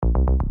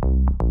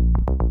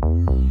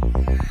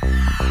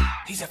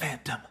He's a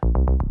phantom.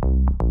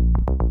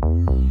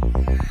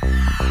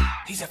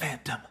 He's a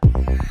phantom.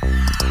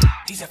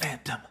 He's a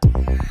phantom.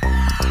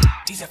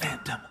 He's a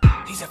phantom.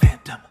 He's a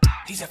phantom.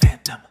 He's a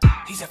phantom.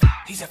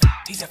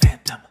 He's a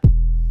phantom.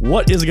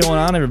 What is going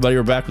on, everybody?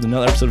 We're back with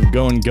another episode of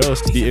Going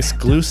Ghost, the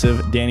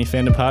exclusive Danny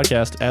Fandom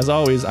podcast. As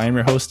always, I am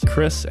your host,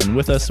 Chris, and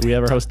with us, we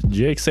have our host,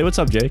 Jake. Say what's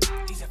up, Jake.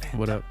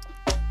 What up?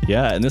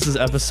 Yeah, and this is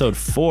episode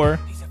 4,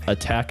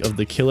 Attack of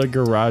the Killer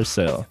Garage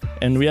Sale.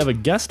 And we have a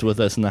guest with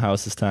us in the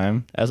house this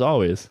time, as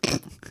always.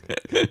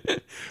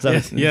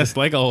 Yes,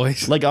 like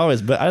always. Like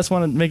always, but I just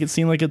want to make it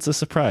seem like it's a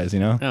surprise, you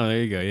know? Oh,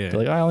 there you go, yeah. They're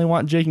like, I only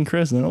want Jake and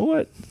Chris, and then, oh,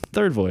 what?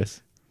 Third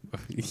voice.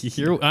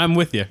 I'm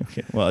with you.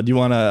 Okay. Well, do you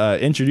want to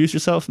introduce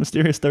yourself,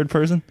 mysterious third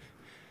person?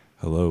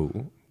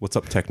 Hello. What's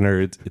up, tech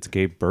nerds? It's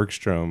Gabe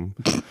Bergstrom.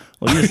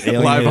 Well, you just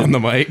Live on the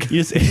mic.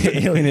 You just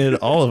alienated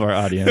all of our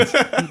audience.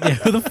 Yeah,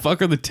 who the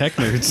fuck are the tech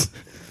nerds?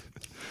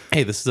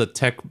 Hey, this is a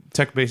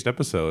tech-based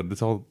episode.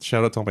 It's all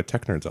shout out to all my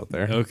tech nerds out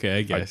there. Okay,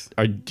 I guess.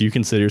 Do you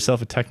consider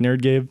yourself a tech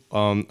nerd, Gabe?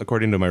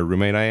 According to my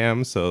roommate, I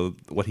am. So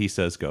what he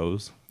says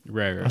goes.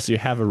 Right, Oh, right. so you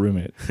have a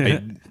roommate.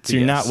 So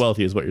you're not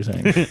wealthy, is what you're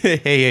saying.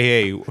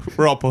 Hey.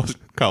 We're all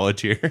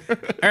post-college here.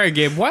 All right,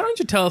 Gabe, why don't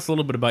you tell us a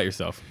little bit about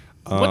yourself?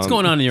 What's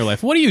going on in your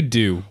life? What do you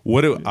do?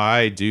 What do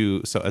I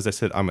do? So as I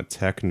said, I'm a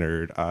tech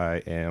nerd. I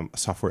am a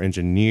software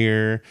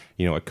engineer.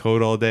 You know, I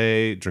code all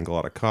day, drink a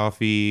lot of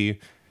coffee,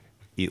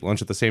 eat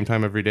lunch at the same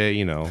time every day.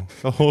 You know,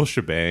 the whole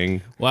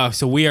shebang. Wow,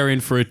 so we are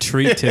in for a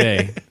treat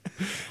today.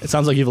 It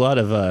sounds like you have a lot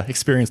of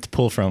experience to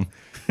pull from.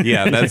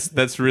 Yeah,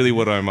 that's really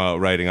what I'm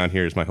writing on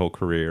here is my whole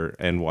career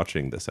and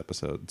watching this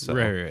episode. So.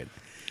 Right.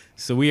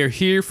 So we are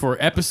here for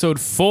episode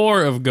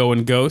 4 of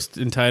Going Ghost,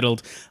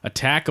 entitled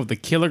Attack of the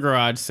Killer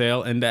Garage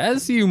Sale. And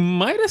as you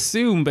might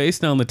assume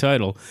based on the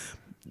title,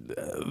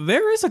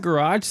 there is a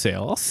garage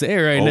sale. I'll say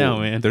it right now,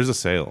 man. There's a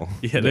sale.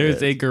 Yeah,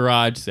 there's a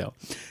garage sale.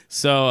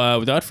 So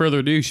without further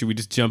ado, should we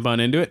just jump on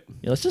into it?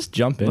 Yeah, let's just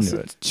jump into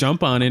it.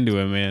 Jump on into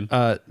it, man.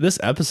 This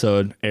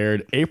episode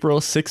aired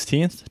April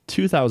 16th,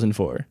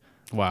 2004.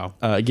 Wow.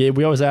 Gabe,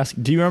 we always ask,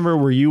 do you remember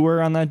where you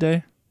were on that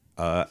day?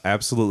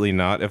 Absolutely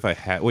not. If I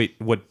had, wait,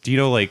 what do you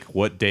know? Like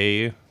what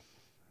day?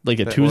 Like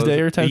a Tuesday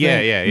or type Yeah,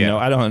 thing? yeah. No,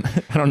 I don't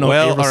know.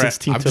 Well, April all right.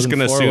 16th, I'm just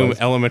gonna 2004 assume was.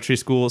 elementary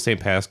school, St.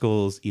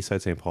 Pascal's,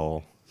 Eastside St.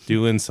 Paul,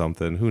 doing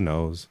something. Who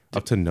knows?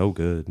 Up to no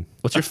good.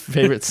 What's your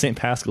favorite St.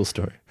 Pascal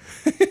story?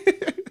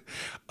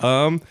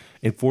 In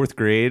 4th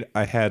grade,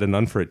 I had a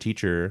nun for a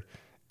teacher,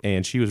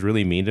 and she was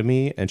really mean to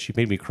me, and she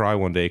made me cry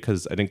one day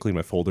because I didn't clean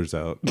my folders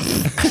out.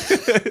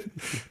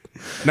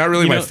 Not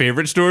really my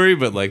favorite story,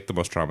 but like the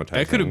most traumatizing.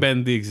 That could have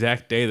been the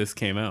exact day this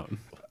came out.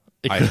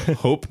 I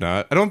hope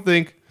not. I don't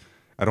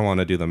want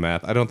to do the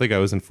math. I don't think I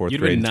was in 4th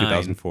You'd grade in been 9.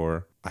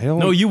 2004. I don't.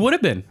 No, you would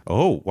have been.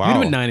 Oh, wow. You'd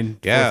have been 9 in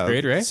 4th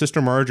grade, right?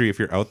 Sister Marjorie, if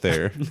you're out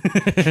there,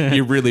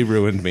 you really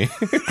ruined me.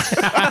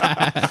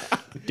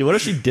 Dude, what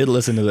if she did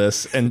listen to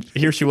this and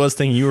here she was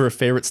thinking you were a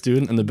favorite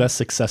student and the best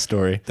success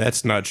story?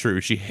 That's not true.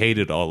 She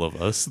hated all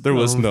of us. There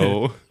was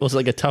no... Was it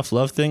like a tough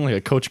love thing, like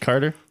a Coach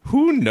Carter?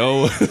 Who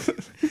knows?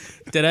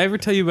 Did I ever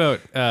tell you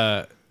about,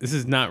 this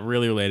is not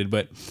really related,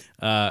 but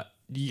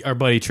our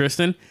buddy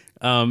Tristan,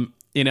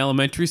 in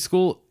elementary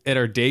school at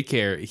our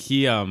daycare,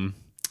 he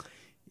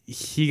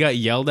got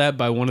yelled at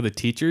by one of the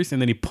teachers,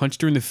 and then he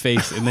punched her in the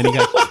face, and then he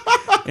got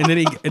and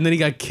then he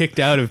got kicked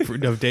out of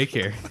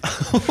daycare.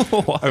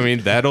 I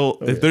mean,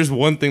 if there's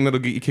one thing that'll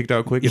get you kicked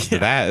out quick, it's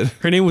that.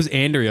 Her name was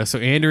Andrea. So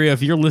Andrea,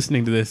 if you're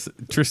listening to this,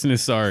 Tristan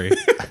is sorry.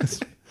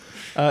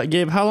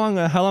 Gabe, how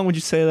long would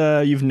you say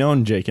that you've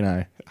known Jake and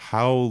I?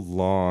 How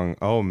long?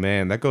 Oh,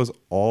 man. That goes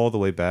all the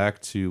way back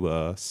to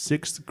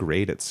 6th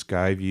grade at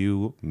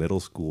Skyview Middle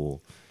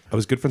School. I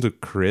was good friends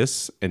with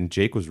Chris, and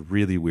Jake was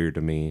really weird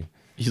to me.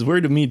 He's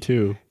weird to me,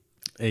 too.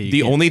 Hey,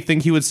 The only thing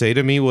he would say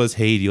to me was,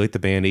 hey, do you like the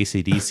band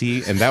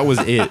AC/DC? And that was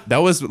it. That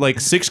was like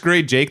 6th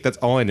grade Jake. That's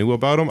all I knew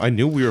about him. I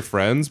knew we were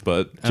friends,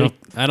 but...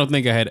 I don't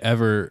think I had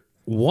ever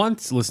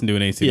once listened to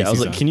an AC/DC Yeah, I was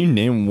song. like, can you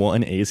name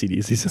one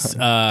AC/DC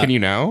song? Can you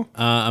now?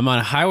 I'm on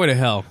a highway to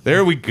hell.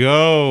 There we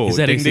go. Is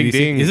that ding, ding, AC/DC?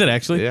 ding. Is it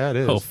actually? Yeah, it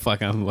is. Oh,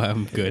 fuck,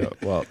 I'm good.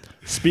 Well,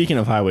 speaking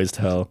of highways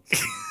to hell,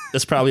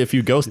 there's probably a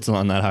few ghosts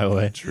on that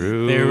highway.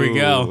 True. There we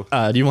go.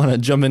 Do you want to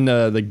jump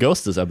into the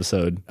ghost this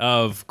episode?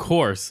 Of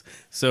course.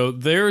 So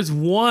there's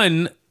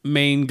one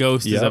main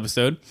ghost this Yep.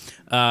 episode,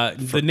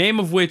 the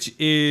name of which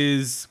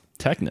is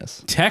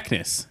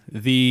Technus,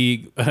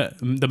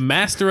 the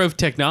master of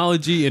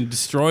technology and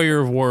destroyer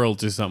of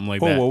worlds or something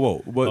like that.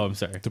 Whoa. What, Oh, I'm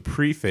sorry. To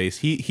preface,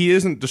 he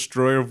isn't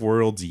destroyer of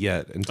worlds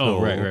yet until...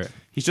 Oh, right.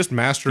 He's just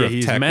master of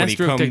he's tech.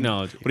 master of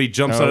technology. When he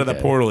jumps out of the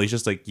Okay. portal, he's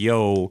just like,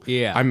 yo,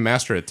 Yeah. I'm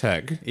master of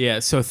tech. Yeah,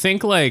 so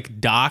think like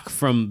Doc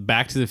from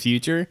Back to the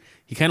Future.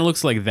 He kind of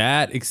looks like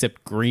that,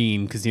 except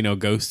green, because,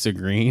 ghosts are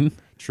green.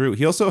 True.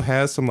 He also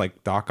has some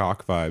like Doc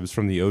Ock vibes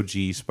from the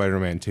OG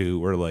Spider-Man 2,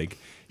 where like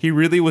he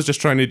really was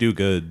just trying to do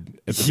good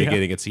at the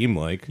beginning, it seemed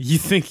like. You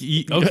think...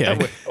 okay.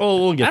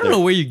 We'll get I don't there. know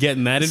where you're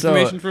getting that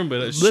information from, but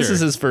This sure. is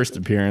his first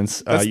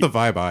appearance. That's the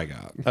vibe I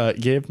got.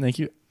 Gabe, thank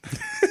you.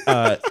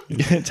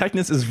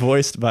 Technus is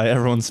voiced by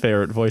everyone's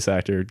favorite voice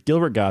actor,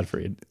 Gilbert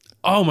Gottfried.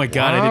 Oh my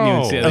god, I didn't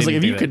even see it. I was like,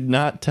 if didn't you think could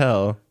not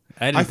tell, that.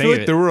 I didn't I think feel of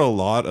like it. there were a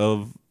lot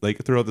of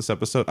like throughout this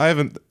episode. I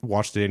haven't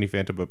watched the Danny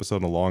Phantom episode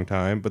in a long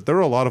time, but there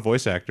were a lot of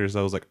voice actors.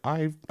 I was like,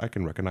 I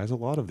can recognize a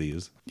lot of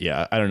these.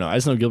 yeah, I don't know. I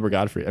just know Gilbert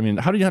Godfrey. I mean,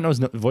 how do you not know his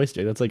voice,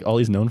 Jay? That's like all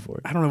he's known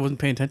for. I don't know. I wasn't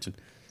paying attention.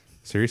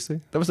 Seriously?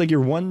 That was like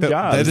your one That-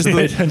 job. that is to pay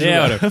the- attention to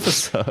Yeah, that whatever.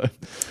 episode.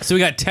 So we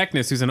got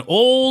Technus, who's an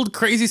old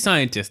crazy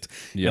scientist,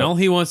 Yep. and all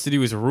he wants to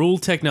do is rule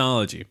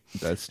technology.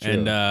 That's true.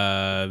 And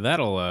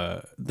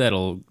that'll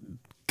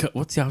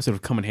what's the opposite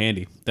of come in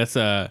handy? That's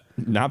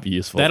not be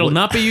useful. that'll What-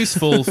 not be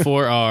useful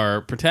for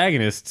our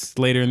protagonists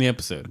later in the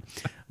episode.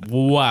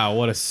 Wow,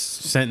 what a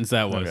sentence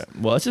that was. Okay.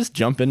 Well, let's just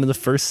jump into the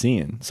first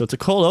scene. So it's a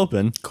cold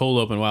open. Cold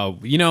open. Wow,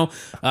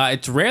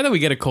 it's rare that we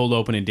get a cold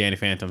open in Danny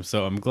Phantom.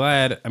 So I'm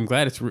glad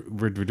it's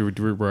we're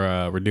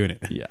doing it.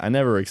 Yeah, I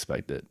never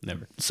expect it.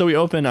 Never. So we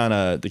open on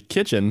the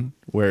kitchen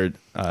where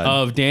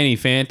Of Danny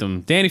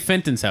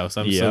Fenton's house.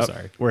 I'm so yep,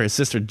 sorry. where his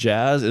sister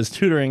Jazz is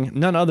tutoring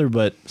none other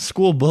but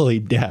school bully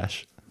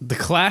Dash. The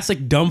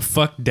classic dumb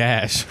fuck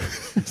Dash.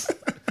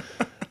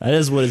 That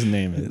is what his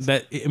name is.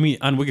 That I mean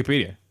on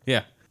Wikipedia.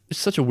 Yeah. It's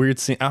such a weird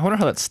scene. I wonder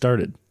how that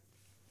started.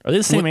 Are they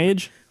the same What-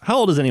 age? How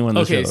old is anyone in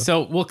the Okay, show?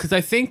 so because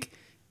I think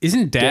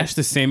isn't Dash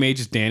the same age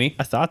as Danny?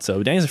 I thought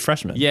so. Danny's a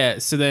freshman. Yeah.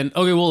 So then,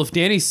 okay, well, if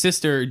Danny's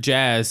sister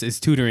Jazz is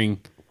tutoring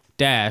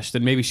Dash,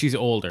 then maybe she's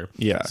older.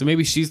 Yeah. So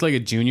maybe she's like a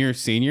junior,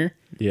 senior.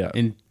 Yeah.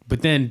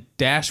 But then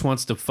Dash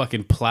wants to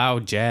fucking plow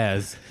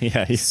Jazz.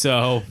 Yeah.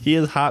 So He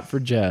is hot for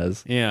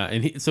Jazz. yeah,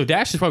 and so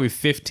Dash is probably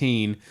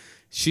 15.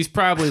 She's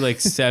probably like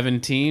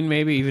 17,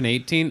 maybe even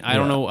 18. I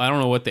don't Yeah. know. I don't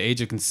know what the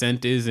age of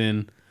consent is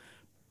in.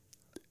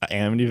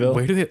 Amityville.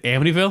 Where do they?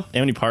 Amityville.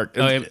 Amity Park.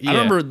 Oh, I yeah.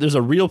 remember there's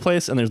a real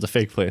place and there's the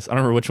fake place. I don't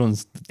remember which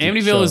one's the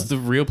Amityville show. is the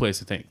real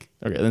place, I think.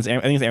 Okay, then I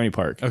think it's Amity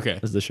Park. Okay.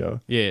 Is the show.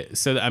 Yeah.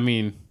 So I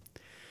mean,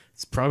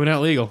 it's probably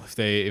not legal if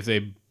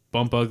they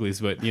bump uglies,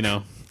 but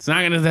that's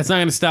not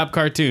gonna stop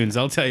cartoons.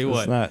 I'll tell you It's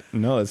what. not.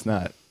 No, it's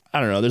not.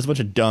 I don't know. There's a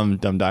bunch of dumb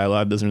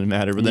dialogue. Doesn't really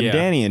matter. But then Yeah.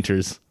 Danny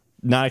enters,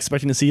 not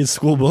expecting to see his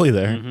school bully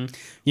there.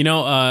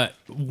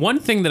 One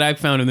thing that I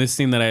found in this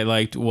scene that I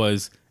liked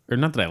was, or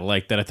not that I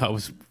liked, that I thought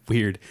was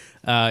weird.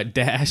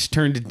 Dash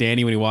turned to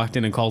Danny when he walked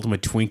in and called him a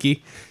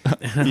Twinkie.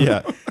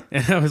 Yeah.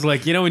 And I was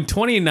like, in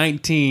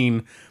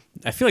 2019,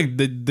 I feel like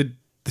the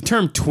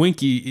term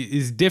Twinkie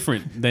is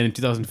different than in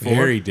 2004.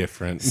 Very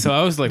different. So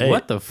I was like, Hey.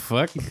 what the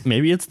fuck?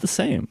 Maybe it's the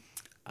same.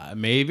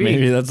 Maybe.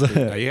 Maybe that's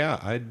it.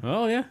 Yeah,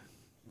 Oh, yeah.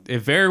 It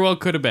very well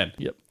could have been.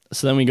 Yep.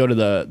 So then we go to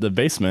the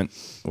basement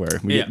where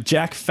we Yeah. get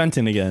Jack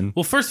Fenton again.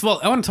 Well, first of all,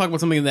 I want to talk about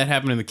something that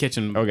happened in the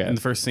kitchen Okay. in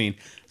the first scene.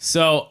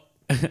 So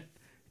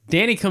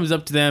Danny comes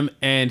up to them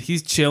and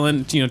he's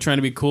chilling, trying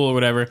to be cool or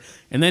whatever.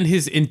 And then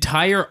his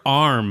entire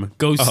arm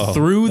goes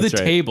through the that's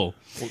right. table.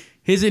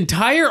 His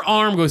entire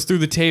arm goes through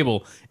the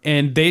table,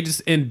 and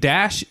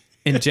Dash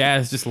and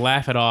Jazz just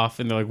laugh it off,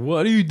 and they're like,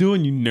 "What are you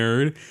doing, you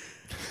nerd?"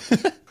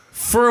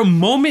 For a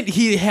moment,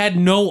 he had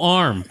no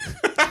arm.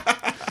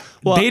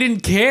 They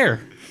didn't care.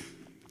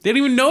 They didn't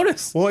even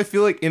notice. Well, I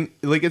feel like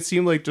it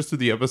seemed like just through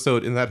the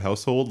episode in that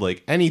household,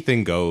 like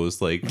anything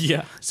goes. Like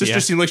Yeah. sister Yeah.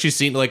 seemed like she's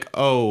seen like,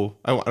 oh,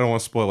 I don't want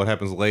to spoil what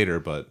happens later,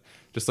 but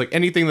just like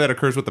anything that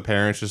occurs with the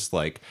parents, just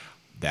like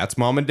that's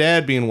mom and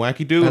dad being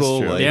wacky doodle.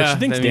 That's true. Like, Yeah. She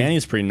thinks I mean-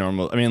 Danny's pretty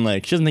normal. I mean,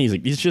 like she doesn't think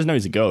she doesn't know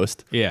he's a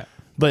ghost. Yeah.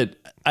 But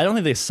I don't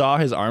think they saw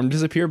his arm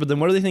disappear. But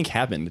then what do they think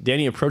happened?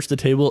 Danny approached the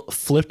table,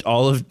 flipped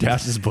all of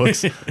Dash's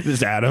books,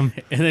 just at him.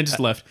 And then just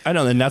left. I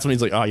know. Then that's when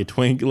he's like, "Oh, you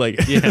twink!"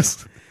 Like,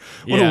 Yes.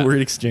 what Yeah. a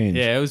weird exchange.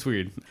 Yeah, it was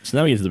weird. So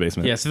now we get to the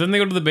basement. Yeah, so then they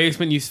go to the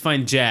basement. You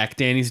find Jack,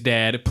 Danny's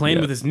dad, playing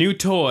Yeah. with his new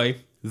toy,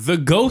 the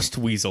ghost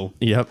weasel.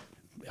 Yep.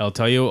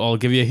 I'll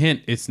give you a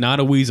hint. It's not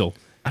a weasel.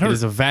 It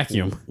is a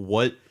vacuum.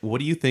 what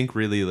do you think?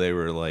 Really, they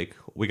were like,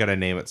 we got to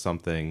name it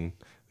something.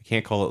 We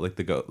can't call it like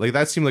the ghost. Like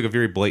that seemed like a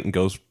very blatant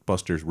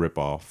Ghostbusters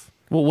ripoff.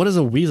 Well, what is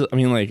a weasel? I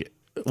mean, like,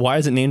 why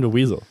is it named a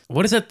weasel?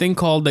 What is that thing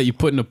called that you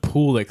put in a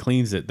pool that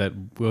cleans it,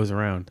 that goes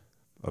around?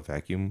 A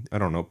vacuum? I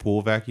don't know.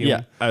 Pool vacuum?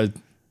 Yeah, I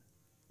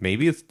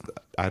Maybe it's.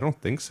 I don't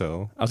think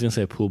so. was gonna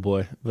say a pool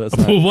boy, but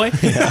that's Pool not. boy?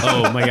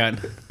 Oh my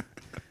god,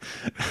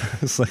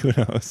 It's like who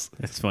knows?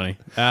 that's funny.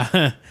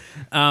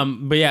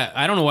 But yeah,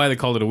 I don't know why they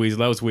called it a weasel.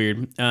 That was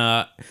weird.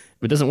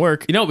 It doesn't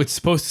work. It's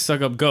supposed to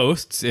suck up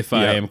ghosts, if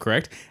I Yeah. am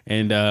correct,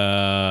 and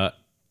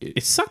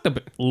it sucked up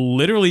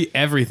literally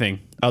everything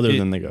Other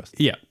than the ghost.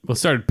 Yeah, well,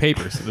 started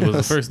papers. That was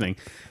the first thing.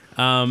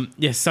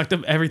 Sucked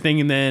up everything,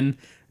 and then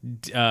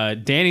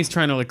Danny's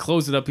trying to like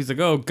close it up. He's like,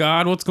 "Oh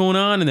God, what's going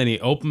on?" And then he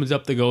opens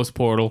up the ghost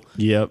portal.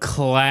 Yep.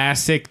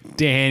 Classic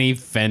Danny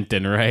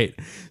Fenton, right?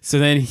 So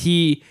then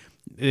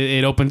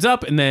it opens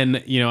up, and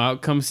then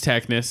out comes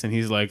Technus, and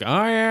he's like,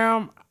 "I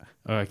am."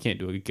 Oh, I can't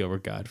do a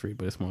Gilbert Godfrey,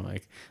 but it's more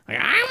like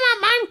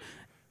I'm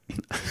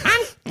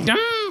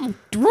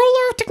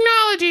ruler of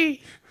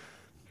technology.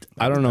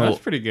 I don't know. That's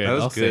pretty good. That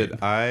I'll was say good.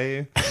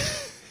 it.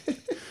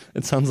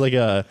 It sounds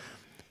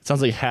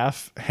like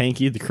half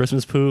Hanky the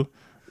Christmas Pooh.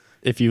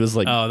 If he was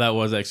like, Oh, that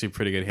was actually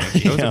pretty good. Hanky.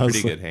 That was Yeah, I a was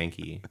pretty like- good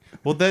hanky.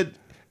 Well,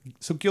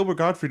 so Gilbert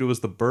Gottfried was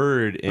the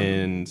bird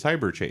in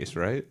Cyber Chase,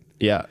 right?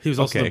 yeah, He was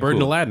also Okay, the bird in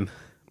cool. Aladdin.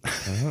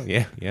 Oh,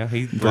 yeah.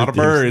 A lot of thieves.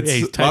 birds. Yeah,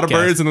 he's a lot of typecast.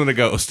 birds and then a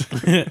ghost.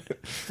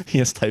 He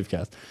has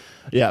typecast.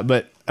 Yeah,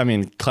 but I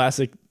mean,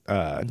 classic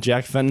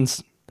Jack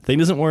Fenton's thing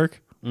doesn't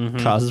work.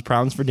 Causes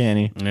problems for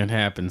Danny. It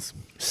happens.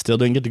 Still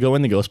didn't get to go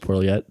in the ghost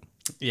portal yet.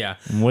 Yeah.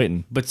 I'm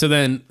waiting. But so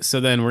then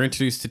we're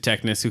introduced to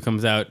Technus, who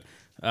comes out.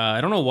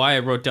 I don't know why I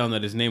wrote down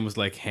that his name was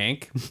like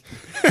Hank,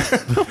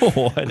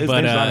 What? His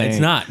but name's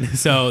not it's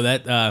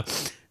Hank. not.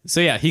 So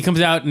yeah, he comes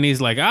out and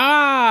he's like,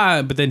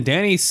 ah, but then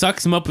Danny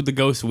sucks him up with the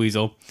ghost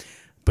weasel.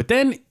 But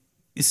then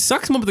he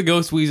sucks him up with the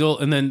ghost weasel,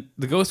 and then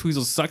the ghost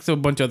weasel sucks up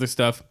a bunch of other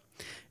stuff.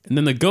 And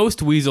then the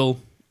ghost weasel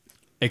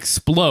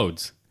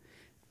explodes.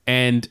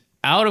 And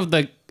out of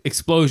the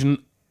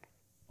explosion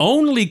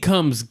only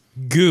comes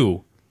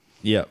goo,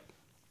 Yep.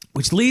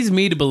 which leads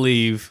me to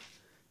believe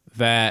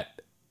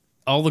that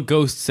all the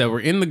ghosts that were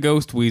in the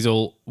ghost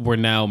weasel were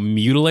now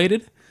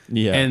mutilated.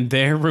 Yeah. And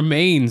their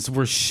remains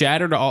were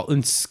shattered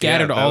and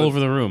scattered Yeah, that all was- over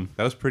the room.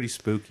 That was pretty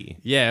spooky.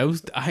 Yeah, it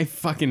was.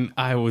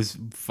 I was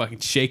fucking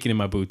shaking in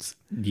my boots.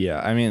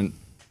 Yeah, I mean,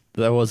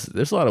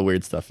 there's a lot of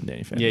weird stuff in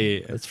Danny Phantom. Yeah.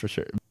 That's for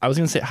sure. I was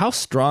gonna say, how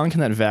strong can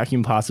that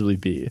vacuum possibly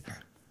be?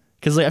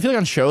 Because like I feel like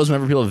on shows,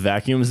 whenever people have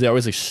vacuums, they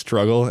always like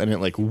struggle and it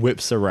like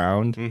whips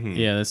around.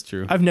 Yeah, that's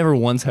true. I've never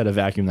once had a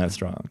vacuum that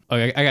strong.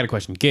 Okay, I got a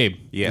question, Gabe.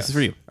 Yes. This is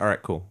for you. All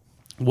right, cool.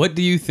 What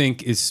do you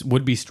think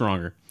would be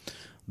stronger,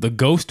 the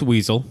ghost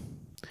weasel,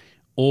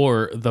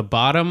 or the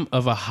bottom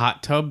of a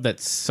hot tub that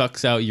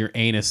sucks out your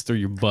anus through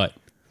your butt?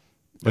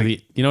 You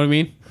know what I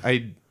mean?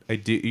 I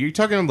do. You're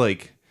talking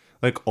like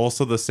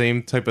also the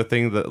same type of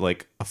thing that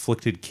like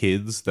afflicted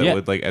kids that Yeah.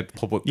 would like at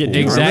public Yeah, pools. do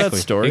you remember Exactly.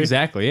 that story?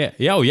 Exactly. Yeah.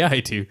 Yeah. Oh yeah, I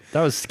do.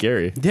 That was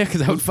scary. Yeah,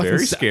 because I would fucking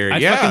very scary,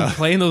 I'd yeah. fucking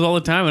play in those all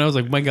the time, and I was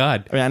like, my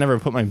God, I mean, I never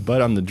put my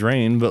butt on the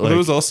drain, but But like, there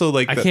was also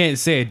like I that, can't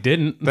say I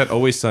didn't. that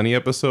Always Sunny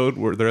episode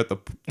where they're at the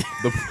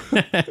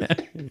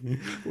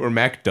where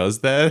Mac does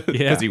that because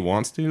Yeah. he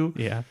wants to.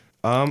 Yeah.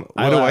 What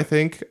I do la- I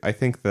think? I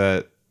think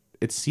that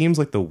it seems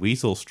like the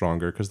weasel's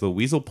stronger because the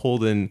weasel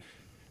pulled in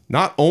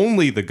not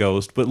only the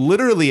ghost but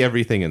literally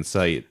everything in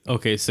sight.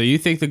 Okay, so you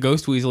think the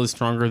ghost weasel is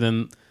stronger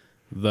than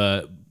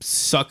the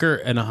sucker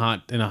in a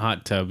hot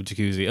tub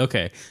jacuzzi?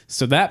 Okay,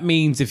 so that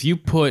means if you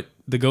put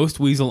the ghost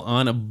weasel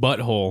on a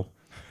butthole,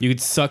 you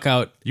could suck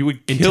out. You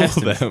would kill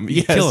intestines. them.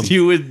 You'd Yes, kill 'em.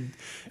 you would.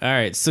 All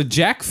right, so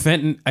Jack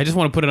Fenton, I just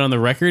want to put it on the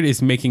record,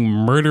 is making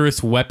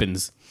murderous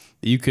weapons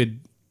that you could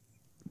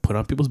put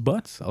on people's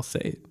butts. I'll say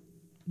it.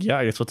 yeah,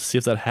 I guess we'll have to see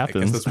if that I guess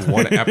happens. that's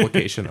one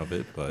application of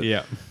it, but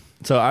Yeah,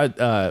 So I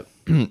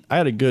I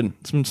had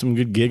some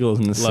good giggles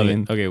in the love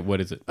scene. it. Okay, what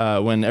is it?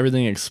 When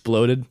everything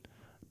exploded,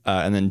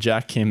 and then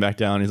Jack came back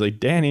down. He's like,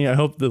 "Danny, I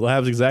hope the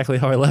lab's exactly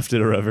how I left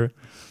it, or whatever."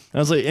 And I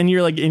was like, and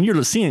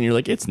you're seeing, you're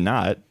like, it's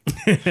not.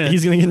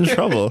 He's gonna get in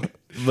trouble,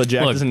 but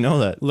Jack Look. doesn't know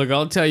that. Look,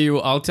 I'll tell you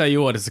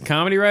what. As a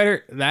comedy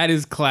writer, that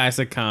is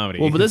classic comedy.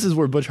 Well, but this is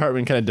where Butch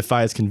Hartman kind of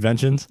defies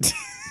conventions.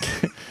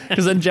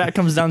 Because then Jack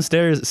comes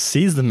downstairs,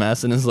 sees the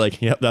mess, and is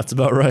like, "Yep, that's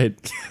about right."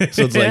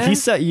 So it's like he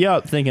set you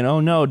up thinking, "Oh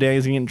no,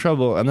 Danny's gonna get in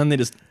trouble," and then they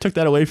just took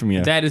that away from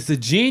you. that is the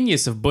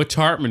genius of Butch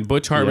Hartman.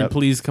 Butch Hartman, Yep.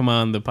 please come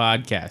on the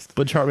podcast.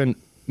 Butch Hartman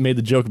made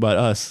the joke about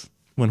us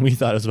when we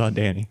thought it was about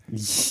Danny.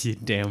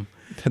 Damn.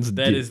 That's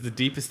That deep. is the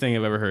deepest thing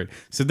I've ever heard.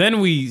 So then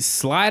we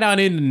slide on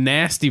into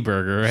Nasty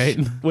Burger, right?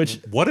 Which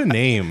what a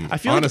name! I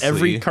feel honestly. like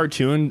every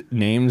cartoon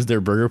names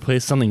their burger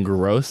place something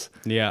gross.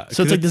 Yeah.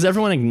 So it's like, does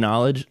everyone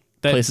acknowledge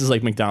That- places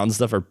like McDonald's and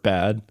stuff are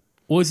bad?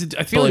 was it? I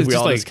But feel like like we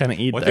it's all just just kind of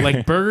eat what there.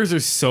 like burgers are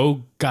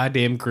so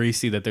goddamn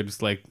greasy that they're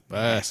just like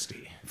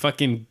nasty.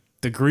 fucking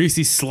the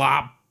greasy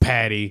slop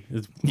patty.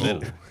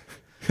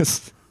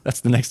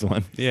 That's the next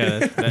one. Yeah.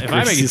 If I make a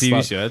Greasy TV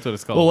slop. show, that's what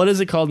it's called. Well, what is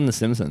it called in The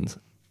Simpsons?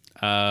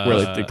 Where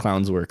like the Uh,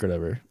 clowns work or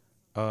whatever.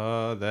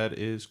 That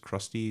is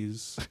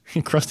Krusty's.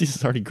 Krusty's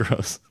is already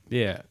gross.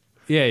 yeah.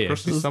 Yeah.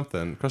 Krusty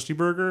something. Krusty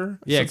Burger.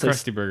 Yeah, So it's like-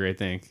 Krusty Burger, I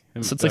think.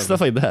 So it's like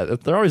stuff like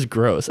that. They're always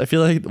gross. I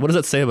feel like, what does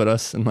that say about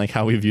us and like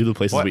how we view the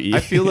places What? we eat? I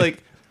feel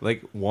like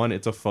one,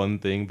 it's a fun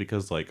thing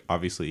because like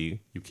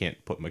obviously you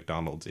can't put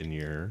McDonald's in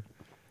your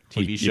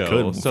TV you show.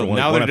 could So for one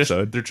now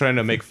episode. they're trying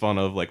to make fun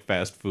of like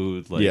fast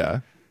food. Like, yeah.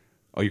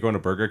 oh, you're going to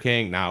Burger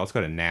King? Now let's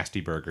go to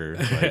Nasty Burger.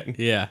 Like,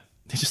 Yeah.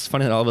 It's just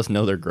funny that all of us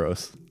know they're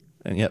gross.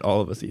 And yet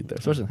all of us eat there.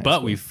 Especially in high But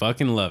school. we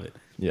fucking love it.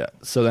 Yeah.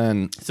 So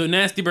then, So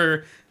Nasty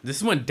Burger, this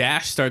is when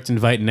Dash starts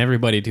inviting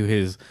everybody to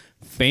his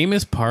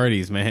famous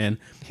parties, man.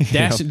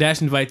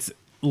 Dash invites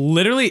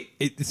literally,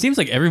 it seems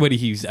like everybody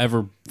he's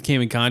ever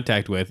came in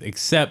contact with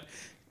except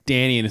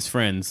Danny and his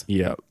friends.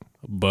 yeah.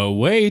 But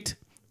wait,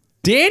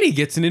 Danny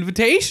gets an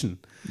invitation.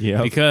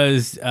 Yeah.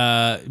 Because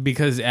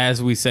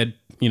as we said,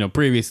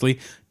 previously,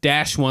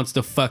 Dash wants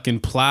to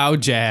fucking plow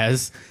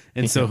Jazz,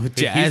 and so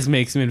Jazz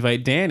makes him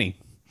invite Danny.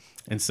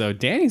 And so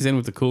Danny's in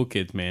with the cool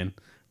kids, man.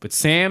 But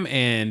Sam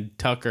and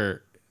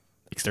Tucker,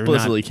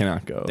 Explicitly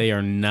cannot go. they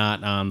are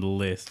not on the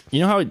list. You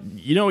know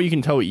what you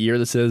can tell what year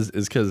this is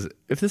because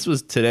if this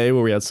was today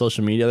where we had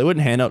social media, they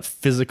wouldn't hand out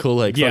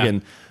physical Yeah.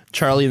 fucking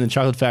Charlie and the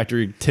Chocolate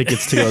Factory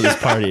tickets to go to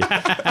this party.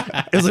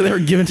 It was like they were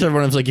given to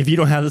everyone. It was like, if you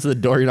don't have this at the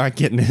door, you're not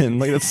getting in.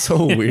 Like, that's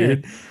so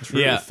weird.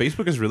 Yeah.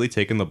 Facebook has really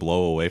taken the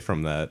blow away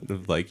from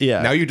that. Like,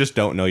 Yeah. now you just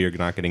don't know you're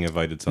not getting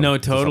invited. No,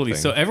 totally.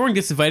 So everyone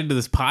gets invited to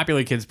this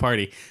popular kids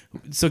party.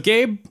 So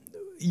Gabe,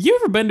 you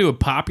ever been to a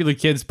popular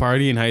kids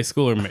party in high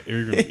school in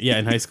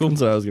high school?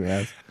 That's what I was going to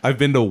ask. I've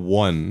been to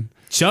one.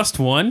 Just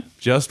one?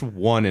 Just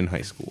one in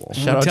high school.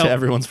 Shout out to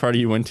everyone's party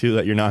you went to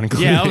that you're not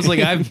included. Yeah, I was like,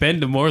 I've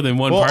been to more than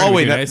one Well, party. oh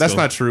wait, in high that's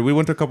school. not true. We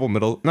went to a couple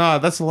middle. Nah,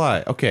 that's a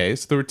lie. Okay,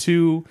 so there were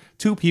two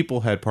people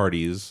had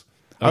parties.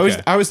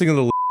 Okay. I was thinking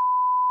of the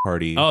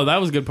party. Oh,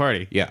 that was a good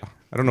party. Yeah,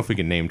 I don't know if we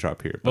can name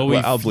drop here. But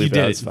Well, I'll you bleep it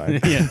did out, it's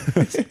fine.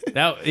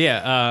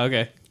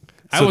 Okay.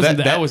 I So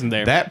wasn't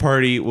there. That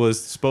party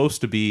was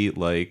supposed to be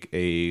like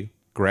a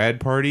grad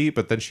party,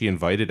 but then she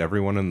invited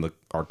everyone in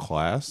our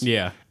class.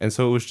 Yeah. And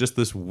so it was just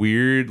this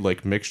weird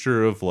like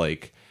mixture of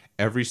like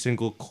every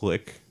single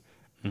clique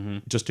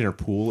just in her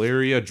pool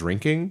area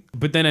drinking.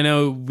 But then I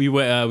know we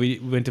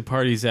went to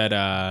parties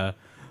at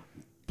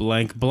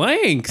blank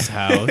blank's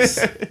house.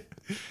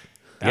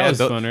 That was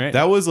fun, right?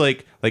 That was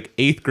like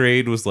 8th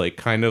grade was like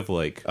kind of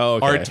like Oh,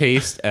 okay. our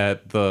taste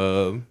at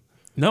the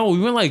No, we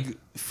went like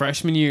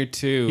freshman year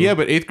too. Yeah,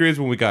 but 8th grade is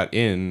when we got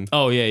in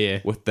Oh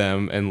yeah. with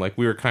them, and like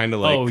we were kind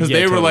of like, Oh, because yeah,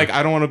 they were totally. like,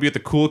 I don't want to be with the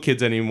cool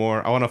kids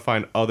anymore. I want to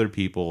find other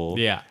people.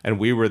 Yeah. And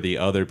we were the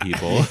other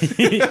people.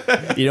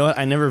 You know what?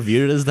 I never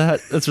viewed it as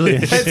that. That's really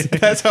interesting.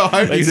 That's how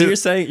I Like, viewed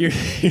so it. you're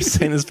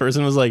saying this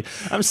person was like,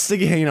 I'm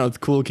sick of hanging out with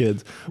cool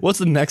kids. What's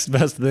the next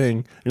best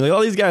thing? You're like,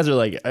 all these guys are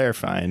like, they're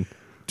fine.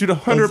 Dude,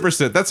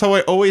 100%. That's how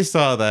I always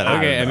saw that.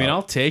 Okay, I don't mean, know.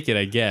 I'll take it,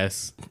 I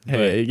guess.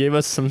 Hey, it gave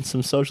us some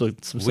social.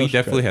 we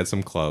definitely had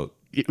some clout.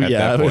 At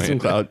yeah, that it was point. some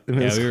clout. It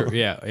Yeah, was we were, cool.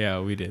 yeah,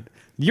 we did.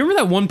 You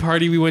remember that one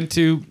party we went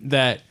to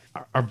that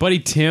our buddy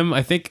Tim,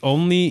 I think,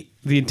 only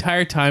the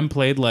entire time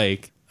played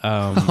like.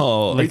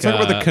 Oh, Are you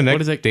talking about the Connect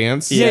what is it?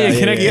 dance? Yeah,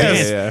 Connect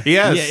Yes. Dance.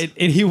 yeah. Yes.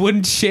 and he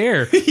wouldn't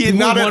share. People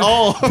not would at want-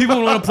 all. People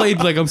would want to play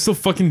like I'm still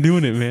fucking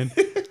doing it, man.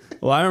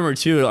 Well, I remember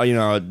too. You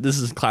know, this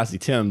is classy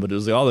Tim, but it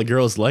was like all the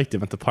girls liked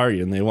him at the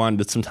party, and they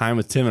wanted some time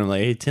with Tim. And I'm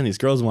like, hey Tim, these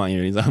girls want you.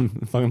 And he's like, I'm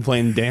fucking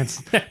playing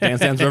Dance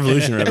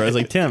Revolution or whatever. I was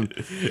like, Tim,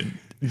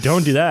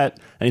 don't do that.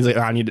 And he's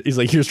like, he's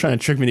like, he was trying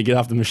to trick me to get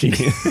off the machine.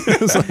 It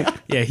was like,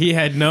 Yeah, he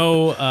had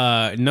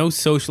no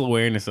social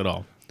awareness at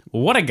all.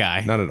 What a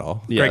guy. Not at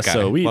all. yeah, Great guy.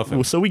 so Love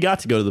him. we got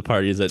to go to the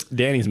parties that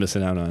Danny's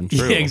missing out on.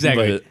 Yeah,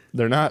 exactly. But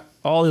they're not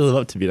all they live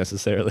up to be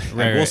necessarily.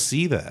 Right, We'll right.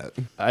 see that.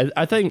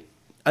 I think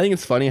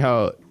it's funny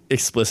how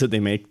explicit they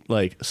make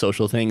like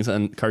social things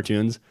and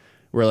cartoons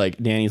where like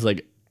Danny's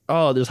like,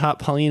 oh, there's hot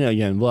Paulina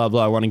again, blah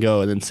blah, I want to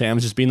go, and then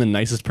Sam's just being the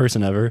nicest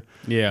person ever.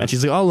 Yeah. And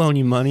she's like, I'll loan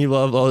you money,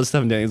 blah blah, all this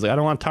stuff. And Danny's like, I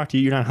don't want to talk to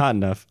you, you're not hot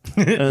enough.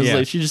 And it's Yeah.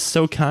 like she's just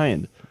so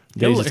kind.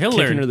 Danny's just he'll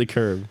kicking learn. her to the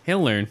curb.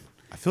 He'll learn.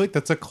 I feel like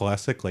that's a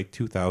classic like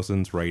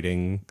 2000s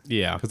writing.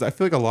 Yeah. Because I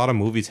feel like a lot of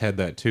movies had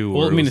that too.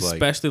 Well, where I mean, it was like,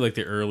 especially like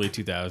the early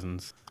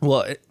 2000s.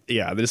 Well,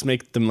 yeah, they just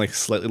make them like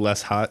slightly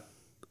less hot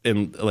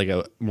in like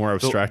a more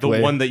abstract the way.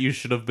 one that you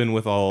should have been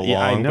with all Yeah,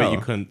 I along, but know. you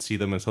couldn't see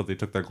them until they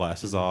took their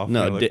glasses off.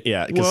 No, And you're like,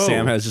 yeah, because "Whoa."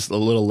 Sam has just a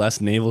little less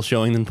navel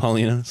showing than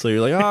Paulina. So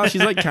you're like, oh,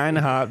 she's like kind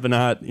of hot, but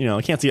not,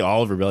 I can't see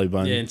all of her belly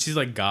button. Yeah, and she's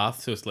like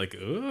goth, so it's like,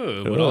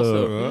 ooh, but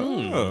also,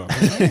 Oh.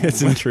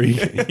 It's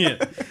intriguing.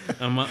 yeah,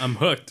 I'm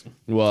hooked.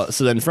 Well,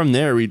 so then from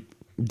there,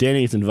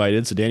 Danny gets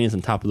invited, so Danny's on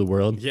top of the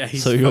world. Yeah,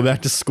 he's so you go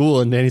back to school,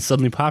 and Danny's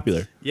suddenly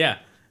popular. Yeah,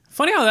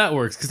 funny how that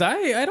works because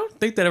I don't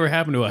think that ever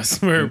happened to us.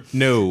 Where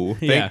No,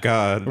 thank yeah,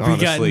 God. we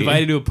Honestly, got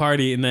invited to a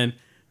party and then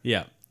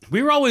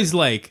we were always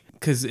like,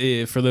 because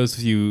for those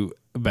of you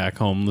back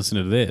home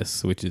listening to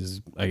this, which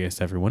is I guess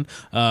everyone,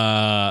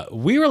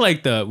 we were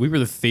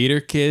the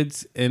theater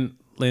kids in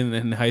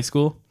high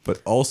school. But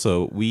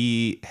also,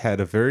 we had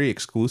a very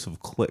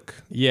exclusive clique.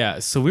 Yeah,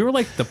 so we were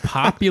like the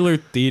popular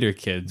theater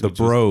kids. The which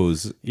was-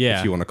 bros, Yeah.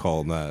 if you want to call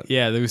them that.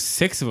 Yeah, there was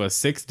 6 of us,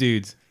 6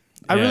 dudes.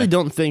 I Yeah. really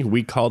don't think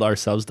we called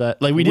ourselves that.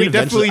 Like we We did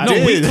definitely eventually.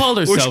 No, did. we called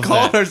ourselves We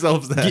called that.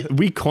 ourselves that.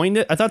 We coined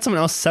it. I thought someone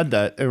else said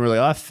that, and we're like,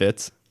 oh, that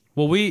fits.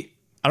 Well,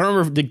 I don't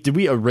remember. Did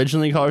we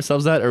originally call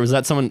ourselves that, or was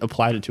that someone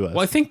applied it to us?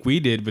 I think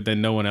we did, but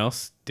then no one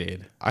else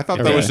did. I thought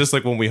that Okay. was just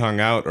like when we hung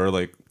out or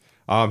like,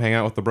 hang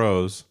out with the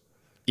bros.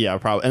 Yeah,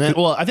 probably. And then,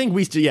 well, I think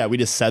we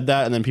just said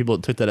that, and then people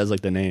took that as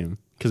like the name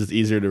because it's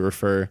easier to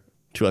refer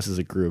to us as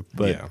a group.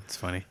 But Yeah. It's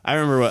funny. I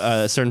remember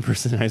a certain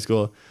person in high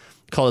school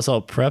called us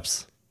all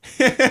preps.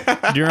 Do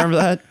you remember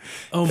that?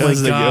 Oh It my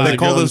was a- it was god! a They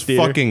called girl in us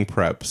theater. fucking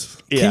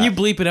preps. Yeah. Can you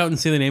bleep it out and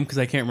say the name because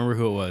I can't remember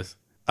who it was.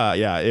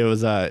 Yeah, it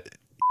was.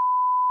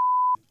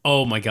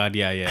 Oh my god!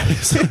 Yeah.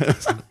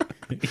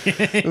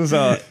 It was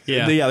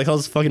Yeah. They called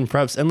us fucking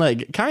preps, and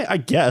like, I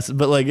guess,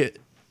 but like,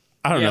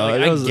 I don't Yeah, know.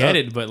 like, it I was, get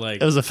it, but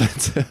like, It was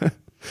offensive.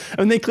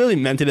 I mean, they clearly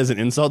meant it as an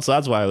insult, so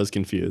that's why I was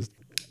confused.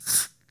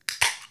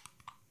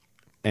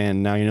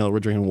 And now you know we're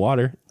drinking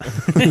water.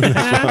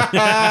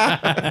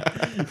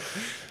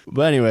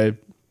 But anyway,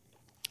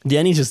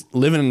 Danny's just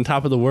living on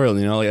top of the world.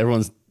 Like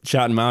everyone's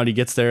shouting him out. He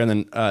gets there, and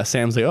then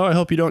Sam's like, "Oh, I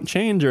hope you don't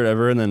change or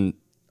whatever." And then,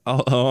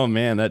 oh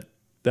man, that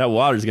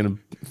water's gonna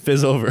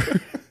fizz over.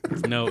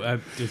 No,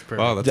 just perfect.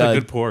 Wow, that's a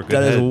good pour. Good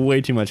That is head.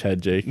 way too much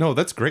head, Jake. No,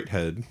 that's great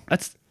head.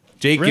 That's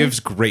Jake Really? gives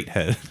great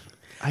head.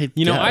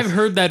 You know, guess. I've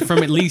heard that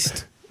from at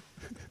least.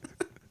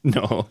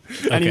 No,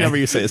 any number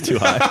you say is too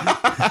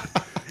high.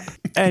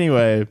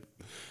 Anyway,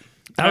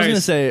 I was Alright.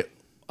 gonna say.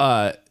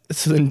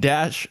 So then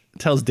Dash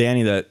tells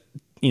Danny that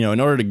in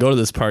order to go to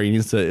this party,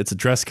 it's a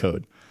dress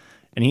code,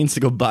 and he needs to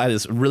go buy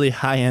this really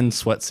high end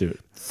sweatsuit.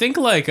 Think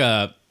like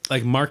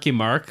Marky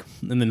Mark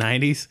in the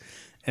 90s.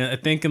 And I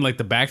think in like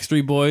the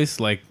Backstreet Boys,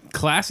 like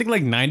classic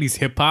like 90s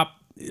hip hop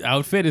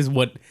outfit is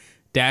what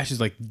Dash is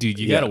like, dude,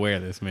 you gotta wear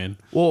this, man.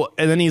 Well,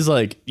 and then he's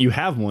like, "You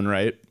have one,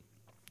 right?"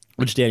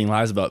 Which Danny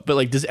lies about. But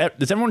like, does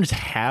everyone just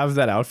have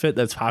that outfit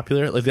that's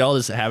popular? Like, they all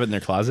just have it in their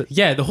closet?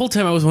 Yeah, the whole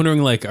time I was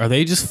wondering, like, are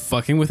they just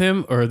fucking with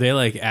him or are they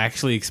like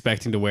actually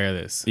expecting to wear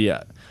this?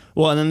 Yeah.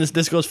 Well, and then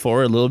this goes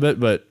forward a little bit,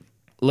 but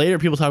later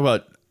people talk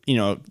about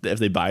if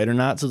they buy it or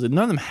not. So none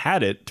of them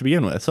had it to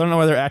begin with. So I don't know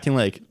why they're acting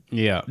like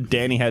Yeah.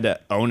 Danny had to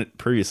own it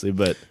previously,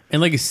 but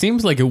And like, it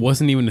seems like it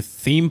wasn't even a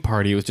theme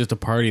party. It was just a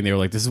party and they were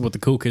like, this is what the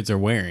cool kids are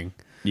wearing.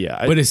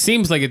 yeah. But it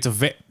seems like it's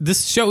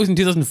this show was in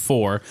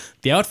 2004.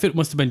 The outfit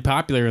must have been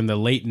popular in the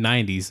late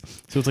 90s.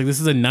 So it's like,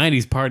 this is a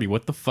 90s party.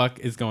 What the fuck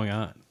is going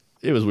on?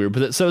 It was weird,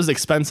 but so it was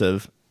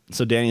expensive.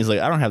 So Danny's like,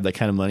 I don't have that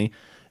kind of money.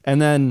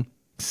 And then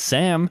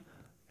Sam,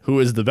 who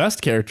is the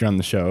best character on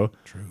the show,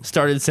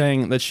 started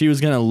saying that she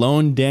was going to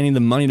loan Danny the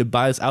money to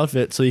buy this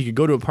outfit so he could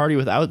go to a party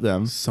without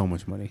them. So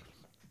much money.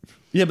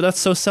 Yeah, but that's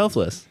so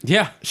selfless.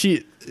 Yeah.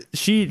 She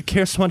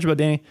cares so much about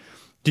Danny.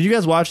 Did you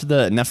guys watch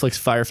the Netflix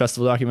Fire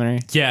Festival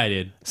documentary? Yeah, I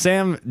did.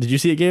 Sam, did you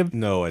see it, Gabe?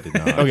 No, I did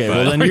not. Okay,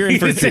 well but- then you're in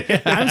for.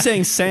 I'm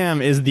saying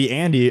Sam is the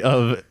Andy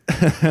of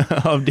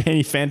of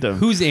Danny Phantom.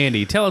 Who's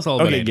Andy? Tell us all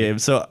about Okay, Andy. Gabe.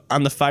 So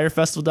on the Fire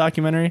Festival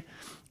documentary,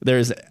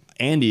 there's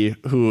Andy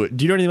who.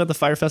 Do you know anything about the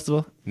Fire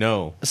Festival?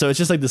 No. So it's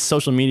just like this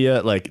social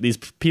media, like these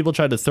people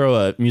tried to throw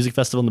a music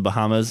festival in the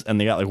Bahamas and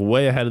they got like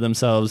way ahead of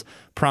themselves,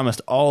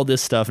 promised all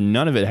this stuff.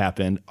 None of it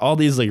happened. All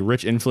these like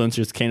rich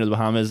influencers came to the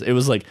Bahamas. It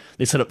was like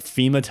they set up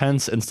FEMA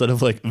tents instead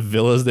of like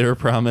villas they were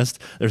promised.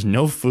 There's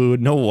no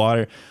food, no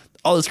water,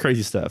 all this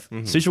crazy stuff.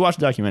 So you should watch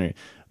the documentary.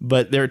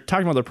 But they're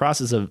talking about the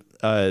process of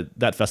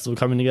that festival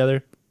coming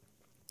together.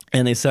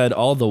 And they said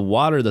all the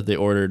water that they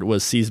ordered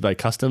was seized by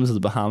customs of the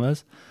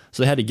Bahamas.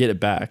 So they had to get it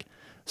back.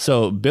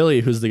 So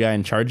Billy, who's the guy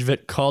in charge of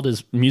it, called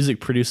his music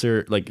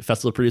producer, like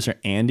festival producer,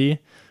 Andy,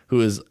 who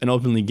is an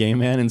openly gay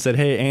man, and said,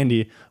 "Hey,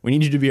 Andy, we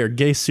need you to be our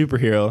gay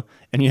superhero,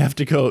 and you have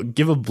to go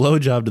give a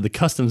blowjob to the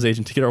customs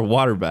agent to get our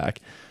water back."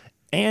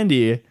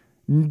 Andy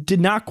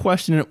did not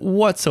question it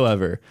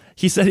whatsoever.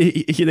 He said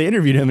they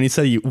interviewed him, and he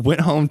said he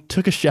went home,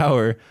 took a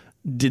shower,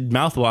 did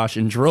mouthwash,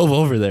 and drove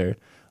over there.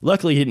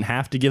 Luckily, he didn't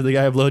have to give the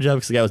guy a blowjob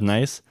because the guy was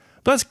nice.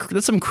 But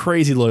that's some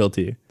crazy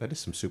loyalty. That is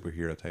some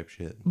superhero type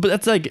shit. But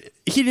that's like,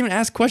 he didn't even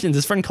ask questions.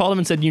 His friend called him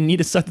and said, "You need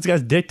to suck this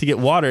guy's dick to get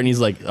water." And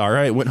he's like, "All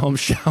right," went home,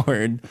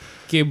 showered.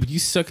 Gabe, would you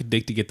suck a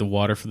dick to get the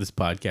water for this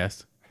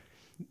podcast?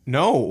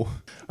 No.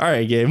 All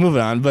right, Gabe, moving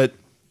on. But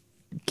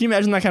can you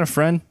imagine that kind of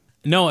friend?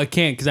 No, I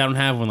can't because I don't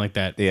have one like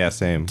that. Yeah,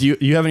 same. Do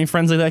you have any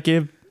friends like that,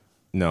 Gabe?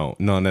 No,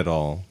 none at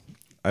all.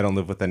 I don't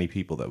live with any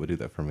people that would do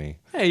that for me.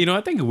 Hey,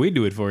 I think we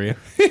do it for you.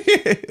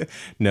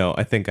 No,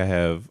 I think I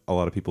have a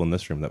lot of people in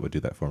this room that would do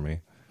that for me.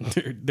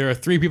 There are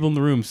 3 people in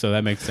the room, so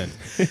that makes sense.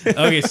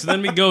 Okay, so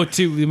then we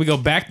go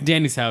back to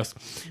Danny's house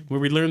where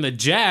we learn that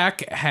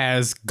Jack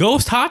has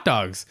ghost hot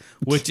dogs,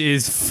 which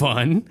is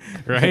fun,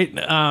 right?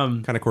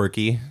 Kind of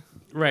quirky.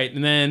 Right,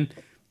 and then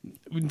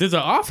there's an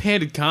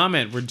offhanded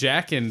comment where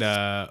Jack and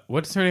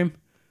what's her name?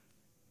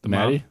 The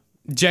Maddie?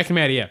 mom? Jack and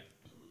Maddie, yeah.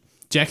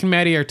 Jack and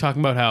Maddie are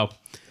talking about how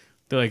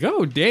they're like,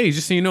 "Oh, Danny,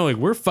 just so you know, like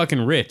we're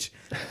fucking rich."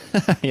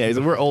 Yeah, he's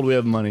like, "We're old, we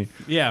have money."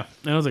 Yeah,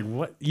 and I was like,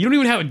 "What? You don't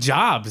even have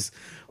jobs."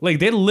 Like,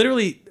 they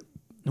literally,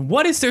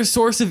 what is their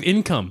source of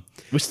income?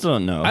 We still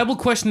don't know. I will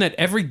question that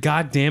every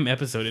goddamn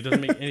episode. It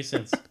doesn't make any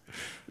sense.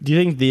 Do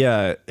you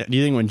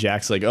think when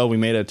Jack's like, "Oh, we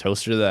made a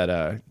toaster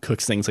that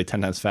cooks things like 10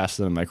 times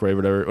faster than a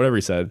microwave," or whatever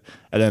he said,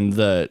 and then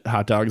the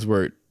hot dogs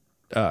were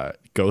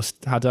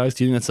ghost hot dogs?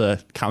 Do you think that's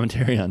a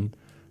commentary on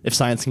if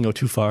science can go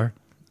too far?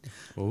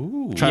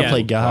 Ooh. Trying to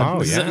play God. Wow.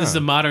 This, yeah. this is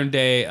a modern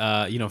day,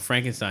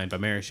 Frankenstein by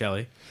Mary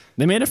Shelley.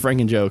 They made a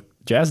Franken joke.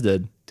 Jazz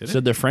did.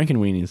 Said they're Franken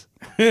weenies.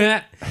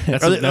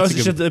 that's Or a, that's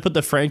a good, they put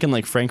the Frank in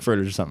like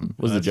Frankfurters or something.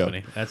 Was the that's joke?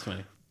 funny. That's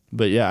funny.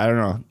 But yeah, I don't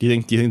know. Do you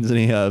think there's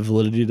any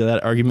validity to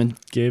that argument,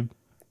 Gabe?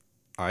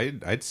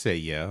 I'd say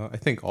yeah. I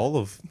think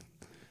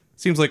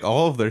seems like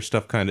all of their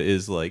stuff kind of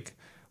is like,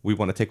 we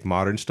want to take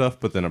modern stuff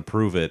but then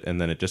improve it, and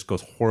then it just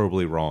goes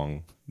horribly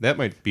wrong. That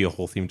might be a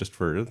whole theme just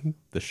for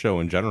the show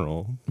in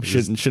general.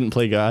 Shouldn't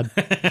play God.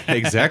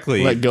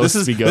 Exactly. Let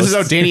ghosts be This is how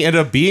ghosts. Danny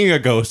ended up being a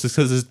ghost. It's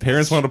because his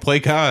parents wanted to play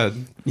God.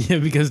 Yeah,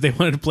 because they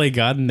wanted to play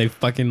God and they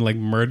fucking like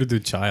murdered their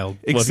child.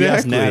 Well, if you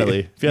ask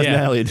Exactly.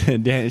 Natalie,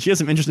 Dan, she has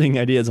some interesting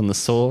ideas on the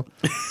soul.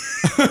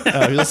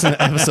 If you listen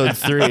to episode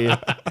 3,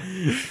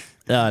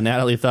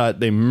 Natalie thought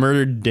they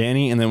murdered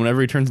Danny, and then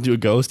whenever he turns into a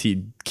ghost,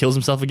 he kills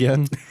himself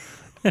again.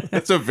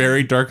 That's a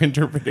very dark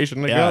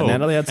interpretation to Yeah, go.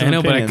 Natalie had some I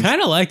know, but I opinions.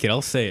 kind of like it.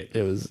 I'll say it.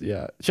 It was,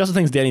 yeah. She also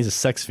thinks Danny's a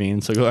sex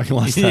fiend, so go back and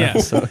watch that Yeah.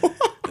 episode.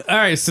 All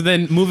right, so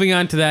then moving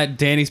on to that,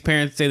 Danny's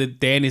parents say that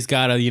Danny's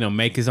got to,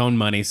 make his own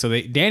money. So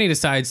Danny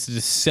decides to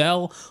just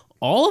sell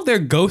all of their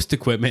ghost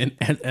equipment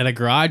at a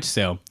garage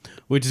sale,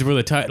 which is where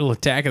the title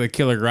Attack of the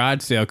Killer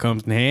Garage Sale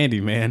comes in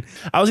handy, man.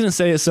 I was going to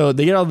say, so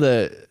they get all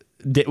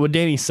what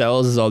Danny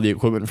sells is all the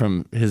equipment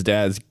from his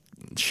dad's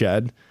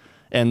shed.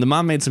 And the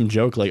mom made some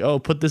joke like, oh,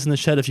 put this in the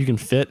shed if you can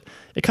fit.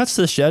 It cuts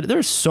to the shed.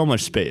 There's so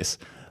much space.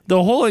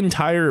 The whole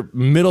entire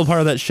middle part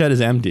of that shed is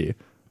empty.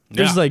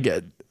 There's Yeah.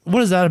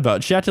 what is that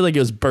about? She acted like it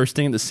was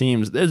bursting at the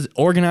seams. It's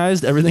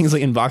organized. Everything's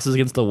like in boxes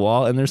against the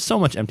wall. And there's so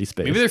much empty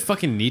space. Maybe they're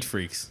fucking neat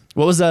freaks.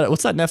 What was that?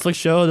 What's that Netflix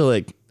show?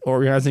 The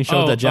organizing show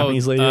with that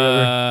Japanese lady or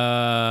whatever?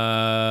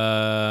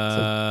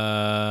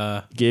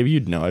 Gabe,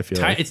 you'd know, I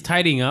feel like. It's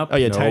Tidying Up. Oh,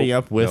 yeah, Nope, tidying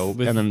up with, nope.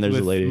 and then there's a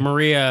with lady.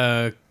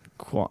 Maria.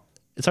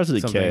 It starts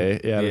with a K.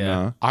 Something. Yeah, I don't Yeah.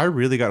 know. I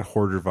really got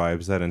hoarder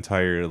vibes that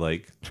entire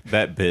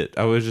that bit.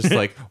 I was just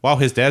like, wow,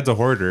 his dad's a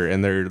hoarder,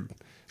 and they're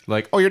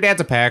like, oh, your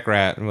dad's a pack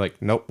rat. I'm like,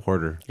 nope,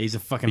 hoarder. He's a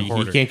fucking He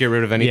hoarder. can't get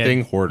rid of anything.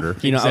 Yeah. Hoarder.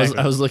 You know, Exactly.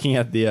 I was looking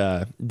at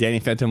the Danny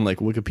Phantom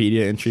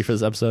Wikipedia entry for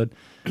this episode,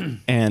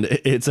 and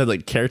it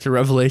said character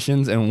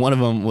revelations, and one of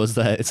them was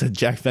that it said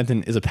Jack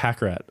Fenton is a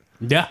pack rat.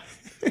 Yeah.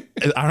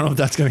 I don't know if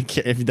that's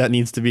if that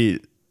needs to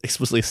be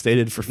explicitly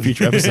stated for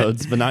future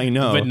episodes, but now you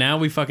know. But now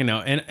we fucking know.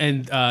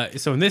 And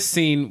so in this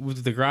scene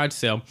with the garage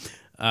sale,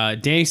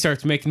 Danny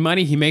starts making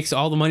money. He makes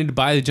all the money to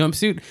buy the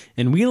jumpsuit,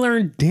 and we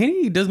learn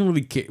Danny doesn't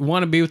really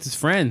want to be with his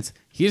friends.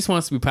 He just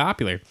wants to be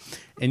popular,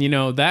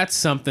 and that's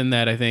something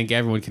that I think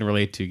everyone can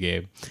relate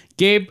to.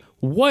 Gabe,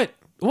 what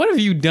have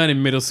you done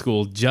in middle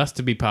school just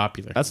to be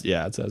popular? that's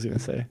what I was gonna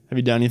say. Have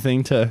you done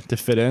anything to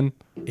fit in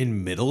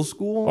In middle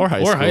school or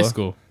high Or school? high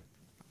school?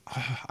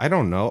 I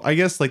don't know. I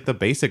guess the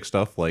basic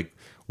stuff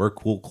wear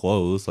cool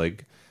clothes,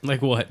 Like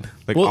what?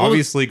 Well,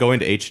 obviously going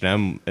to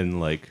H&M and Yeah,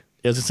 I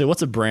was gonna say,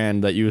 what's a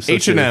brand that you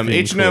associate H&M. with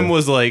being H&M cool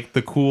was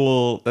the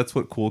cool. That's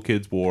what cool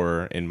kids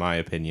wore, in my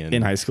opinion.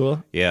 in high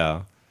school?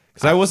 Yeah,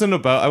 because I wasn't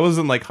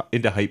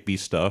into hype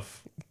beast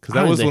stuff. Because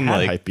that I was they when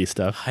had hype B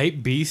stuff.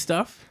 Hype B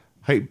stuff?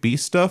 hype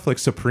beast stuff like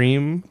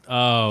Supreme.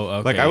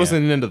 Oh, okay. I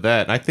wasn't into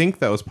that. And I think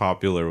that was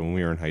popular when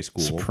we were in high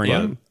school.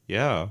 Supreme? But,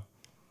 yeah.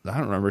 I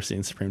don't remember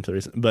seeing Supreme till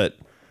recent, but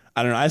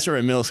I don't know. I started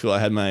in middle school. I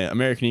had my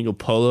American Eagle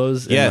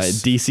polos and my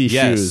DC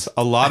shoes.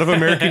 A lot of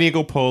American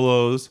Eagle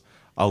polos.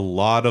 A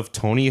lot of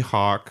Tony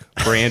Hawk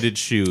branded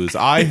shoes.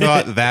 I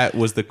thought that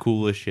was the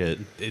coolest shit.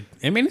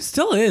 It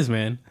still is,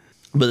 man.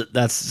 But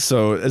that's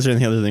so. Is there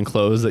anything other than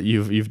clothes that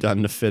you've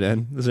done to fit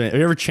in? Have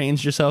you ever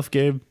changed yourself,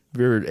 Gabe?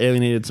 Have you ever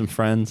alienated some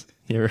friends?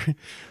 You ever?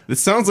 It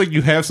sounds like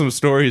you have some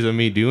stories of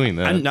me doing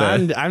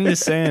that. I'm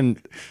just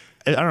saying.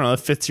 I don't know. It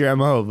fits your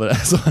MO, but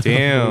that's what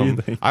Damn. What do you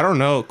think? I don't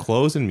know.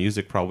 Clothes and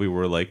music probably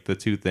were the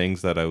two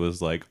things that I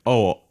was like,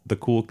 oh, the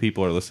cool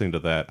people are listening to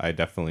that. I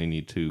definitely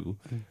need to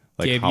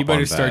Gabe, hop you better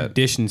on start that.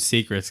 dishing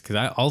secrets because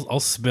I'll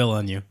spill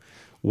on you.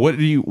 What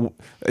do you?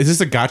 Is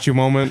this a gotcha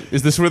moment?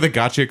 Is this where the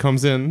gotcha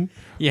comes in?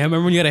 Yeah,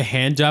 remember when you got a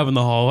hand job in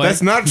the hallway?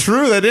 That's not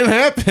true. That didn't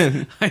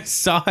happen. I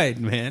saw it,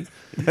 man.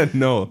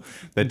 No,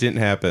 that didn't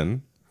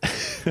happen.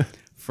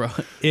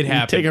 It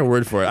happened. Take our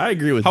word for it. I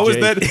agree with. How is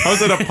Jake. that? How's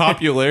that a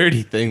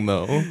popularity thing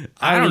though?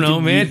 I don't know,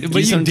 man.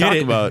 But you did talk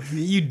it. about.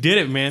 You did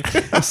it, man.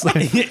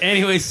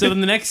 Anyway, so in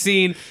the next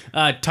scene,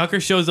 Tucker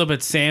shows up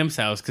at Sam's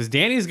house because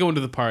Danny's going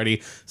to the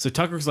party. So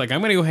Tucker's like,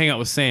 I'm going to go hang out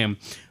with Sam.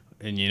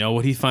 And you know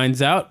what he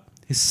finds out?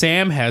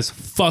 Sam has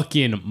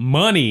fucking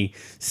money.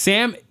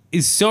 Sam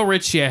is so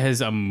rich she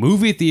has a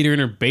movie theater in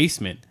her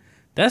basement.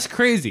 That's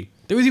crazy.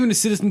 There was even a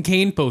Citizen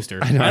Kane poster.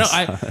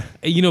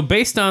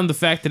 Based on the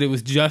fact that it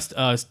was just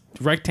a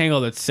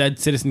rectangle that said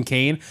Citizen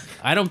Kane,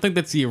 I don't think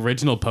that's the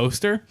original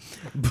poster.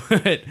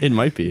 But It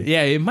might be.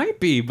 yeah, it might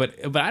be, but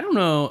I don't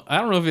know. I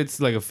don't know if it's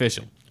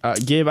official.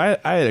 Gabe, I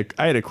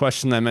had a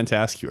question that I meant to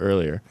ask you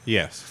earlier.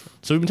 Yes.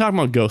 So we've been talking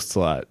about ghosts a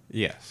lot.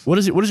 Yes. What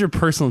is your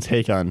personal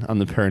take on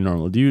the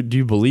paranormal? Do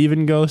you believe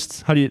in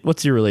ghosts?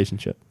 What's your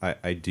relationship?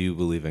 I do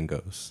believe in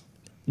ghosts.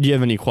 Do you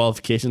have any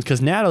qualifications?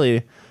 Because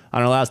Natalie,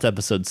 on our last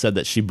episode, said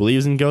that she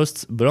believes in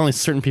ghosts, but only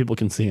certain people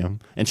can see them,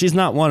 and she's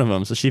not one of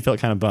them, so she felt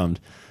kind of bummed.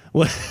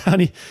 How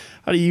do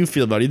you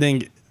feel about it? Do you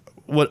think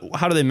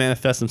how do they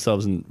manifest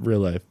themselves in real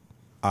life?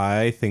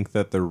 I think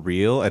that they're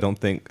real. I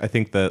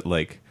think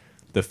that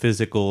the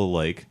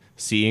physical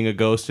seeing a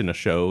ghost in a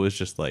show is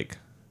just a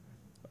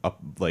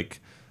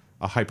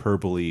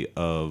hyperbole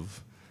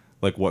of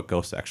what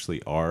ghosts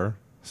actually are.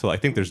 So I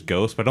think there's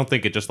ghosts, but I don't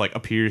think it just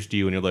appears to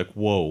you and you're like,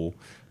 whoa,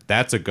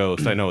 that's a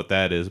ghost. I know what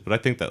that is. But I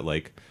think that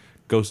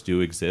ghosts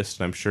do exist,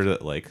 and I'm sure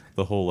that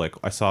the whole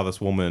I saw this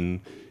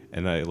woman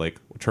and I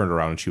turned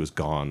around and she was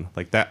gone.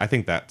 That I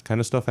think that kind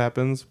of stuff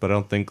happens, but I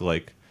don't think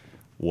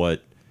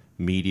what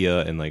media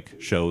and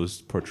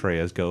shows portray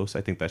as ghosts.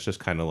 I think that's just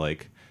kind of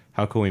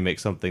how can we make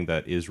something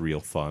that is real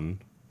fun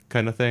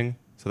kind of thing.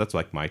 So that's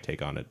my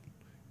take on it,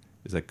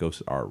 is that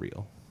ghosts are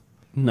real.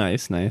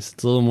 Nice.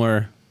 It's a little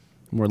more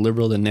more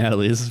liberal than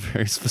Natalie. This is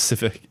very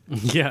specific.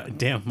 Yeah,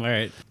 damn. All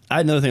right. I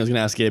had another thing I was going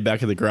to ask Gabe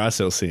back at the garage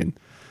sale scene.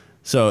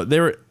 So they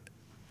were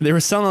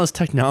selling all this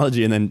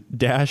technology, and then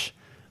Dash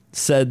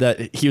said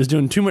that he was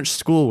doing too much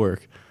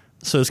schoolwork,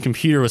 so his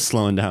computer was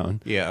slowing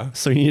down. Yeah.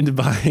 So he needed to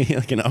buy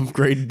like an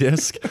upgrade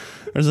disc.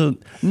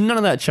 None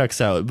of that checks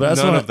out. But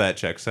that's None of that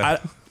checks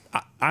out.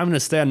 I'm going to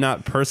say I'm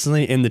not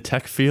personally in the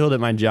tech field at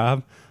my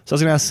job. So I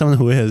was going to ask someone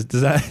who is.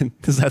 Does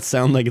that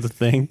sound like it's a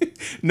thing?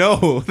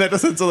 No, that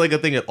doesn't sound like a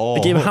thing at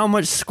all. Gabe, how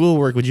much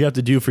schoolwork would you have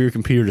to do for your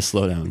computer to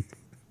slow down?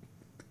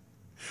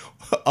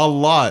 A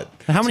lot.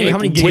 How many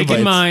Take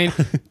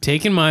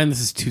gigabytes? in mind, this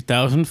is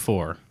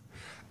 2004.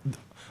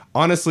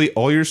 Honestly,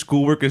 all your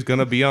schoolwork is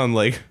gonna be on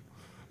like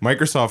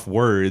Microsoft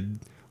Word.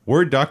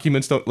 Word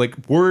documents don't like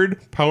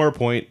Word,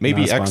 PowerPoint,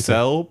 maybe Not sponsored.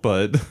 Excel,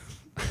 but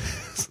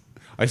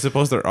I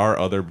suppose there are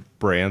other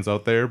brands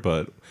out there,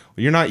 but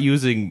you're not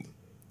using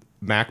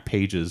Mac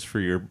Pages for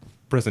your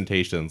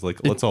presentations. Like,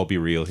 let's all be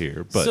real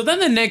here. But So then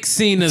the next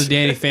scene of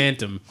Danny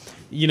Phantom,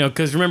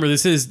 because remember,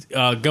 this is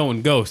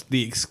Going Ghost,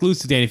 the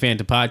exclusive Danny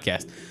Phantom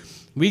podcast.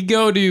 We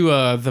go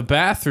to the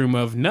bathroom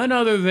of none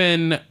other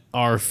than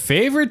our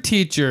favorite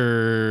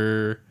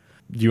teacher.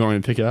 Do you want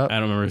me to pick it up? I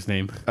don't remember his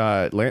name.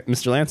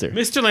 Mr. Lancer.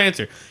 Mr.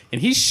 Lancer.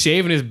 And he's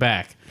shaving his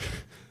back.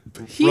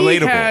 He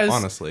relatable,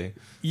 honestly.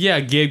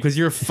 Yeah, Gabe, because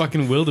you're a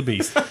fucking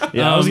wildebeest.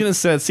 Yeah, I was gonna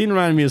say that scene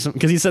reminded me of something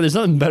because he said there's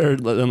nothing better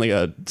than like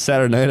a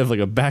Saturday night of like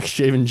a back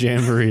shaving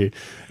jamboree,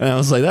 and I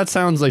was like, that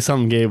sounds like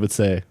something Gabe would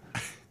say.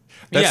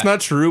 That's Yeah. not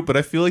true, but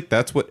I feel like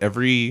that's what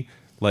every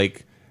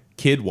like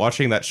kid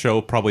watching that show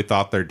probably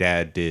thought their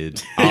dad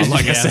did on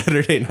like Yeah. a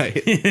Saturday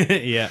night.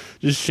 Yeah.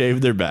 Just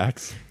shave their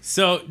backs.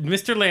 So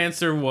Mr.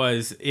 Lancer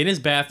was in his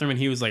bathroom and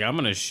he was like, I'm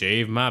gonna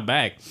shave my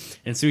back.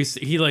 And so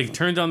he like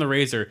turns on the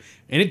razor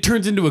and it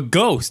turns into a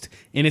ghost.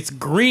 And it's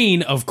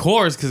green, of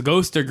course, because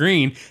ghosts are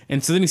green.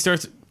 And so then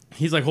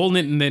he's like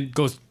holding it and then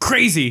goes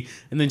crazy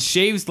and then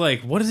shaves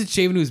like, what does it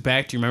shave into his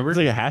back? Do you remember? It's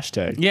like a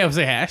hashtag. Yeah, it was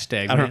a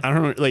hashtag. I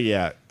don't like.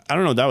 Yeah, I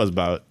don't know what that was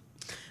about.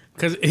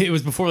 Because it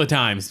was before the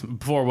times,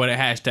 before what a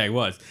hashtag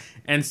was.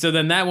 And so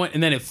then that went,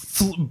 and then it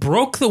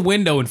broke the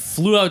window and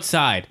flew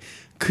outside.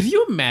 Could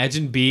you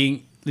imagine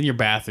being in your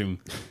bathroom,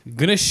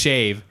 gonna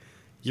shave,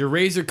 your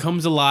razor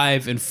comes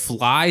alive and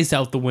flies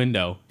out the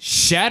window,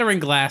 shattering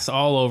glass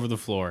all over the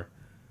floor?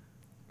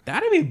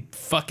 That'd be a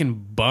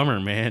fucking bummer,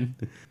 man.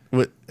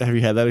 What have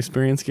you had that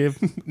experience, Gabe?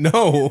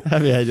 No.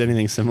 Have you had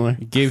anything similar?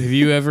 Gabe, have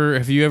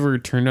you ever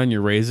turned on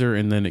your razor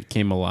and then it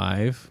came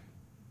alive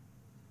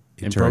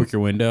and broke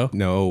your window?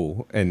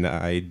 No, and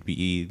I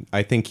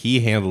think he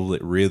handled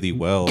it really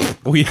well.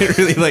 We didn't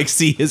really like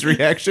see his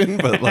reaction,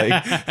 but like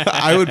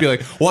I would be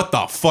like, "What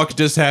the fuck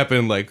just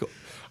happened?" Like,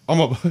 I'm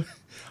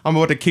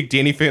about to kick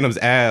Danny Phantom's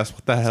ass.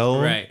 What the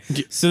hell? Right.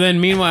 So then,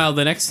 meanwhile,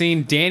 the next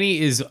scene, Danny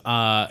is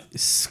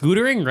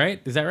scootering.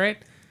 Right? Is that right?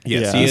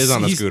 Yes, Yeah. he is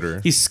on a He's- scooter.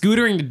 He's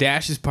scootering to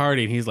Dash's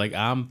party, and he's like,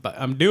 "I'm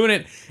doing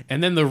it."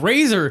 And then the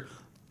razor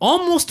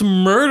almost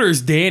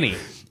murders Danny.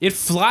 It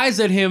flies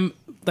at him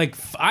like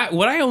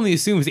what I only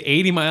assume is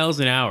 80 miles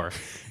an hour,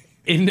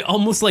 and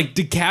almost like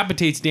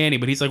decapitates Danny.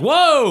 But he's like,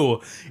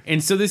 "Whoa!"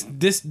 And so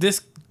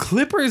this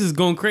Clippers is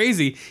going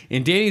crazy,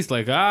 and Danny's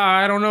like,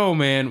 I don't know,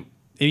 man."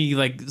 And he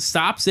like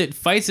stops it,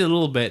 fights it a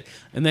little bit,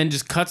 and then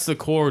just cuts the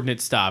cord, and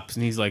it stops.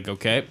 And he's like,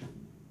 "Okay,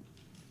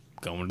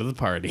 going to the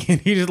party." And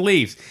he just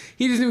leaves.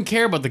 He doesn't even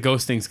care about the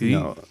ghost things. 'Cause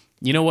No.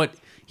 you know what?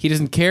 He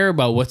doesn't care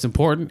about what's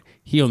important.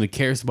 He only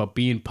cares about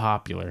being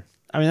popular.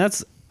 I mean,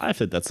 I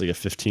think that's like a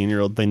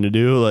 15-year-old thing to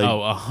do. Like,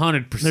 Oh, there's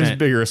 100%.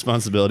 bigger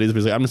responsibilities. But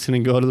he's like, I'm just gonna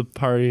go to the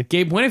party.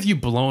 Gabe, when have you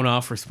blown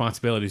off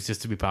responsibilities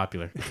just to be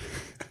popular?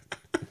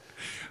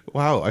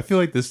 Wow, I feel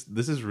like this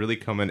is really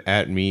coming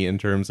at me in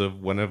terms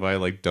of when have I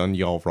like done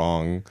y'all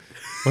wrong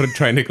when I'm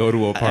trying to go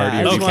to a party.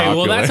 and be Okay, well,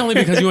 popular. that's only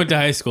because you went to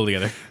high school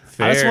together.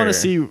 I just want to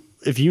Fair. see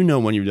if you know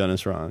when you've done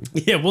this wrong.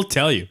 Yeah, we'll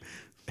tell you.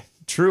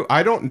 True.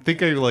 I don't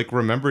think I like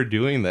remember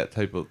doing that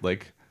type of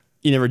like.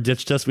 You never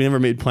ditched us. We never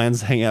made plans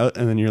to hang out,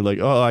 and then you're like,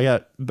 "Oh, I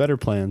got better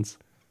plans.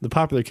 The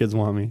popular kids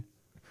want me."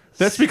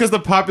 That's because the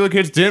popular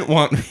kids didn't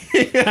want me.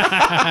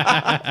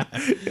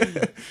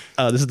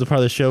 This is the part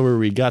of the show where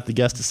we got the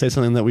guest to say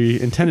something that we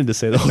intended to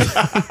say the whole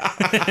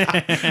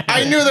time.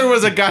 I knew there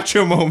was a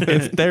gotcha moment.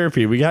 It's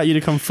therapy. We got you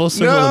to come full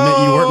circle and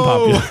admit you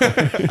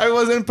weren't popular. I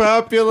wasn't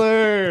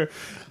popular.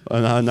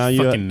 Now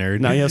you Fucking nerd.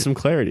 Now you have some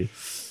clarity.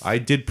 I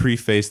did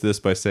preface this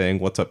by saying,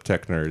 "What's up,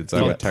 tech nerds?"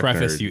 I'm Well, a tech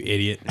preface, nerd. you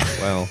idiot.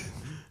 Well,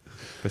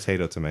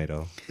 potato,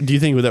 tomato. Do you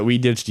think that we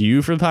ditched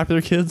you for the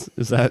popular kids?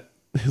 Is that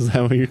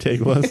what your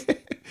take was?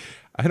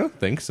 I don't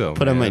think so.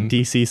 Put on my man.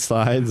 DC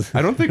slides.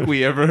 I don't think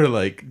we ever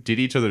like did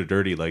each other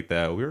dirty like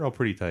that. We were all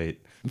pretty tight.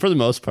 For the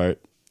most part.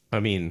 I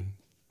mean,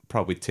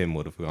 probably Tim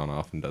would have gone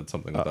off and done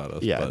something without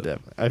us. Yeah, but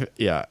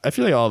definitely. I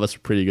feel like all of us are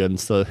pretty good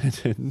until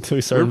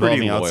we start We're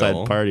pretty involving outside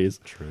loyal. parties.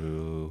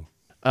 True.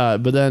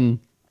 But then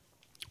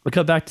we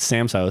cut back to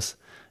Sam's house,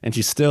 and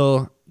she's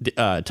still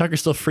Tucker's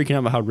still freaking out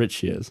about how rich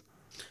she is.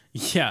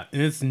 Yeah,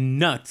 and it's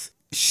nuts.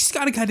 She's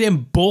got a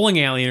goddamn bowling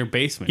alley in her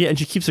basement. Yeah, and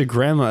she keeps her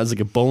grandma as like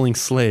a bowling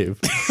slave.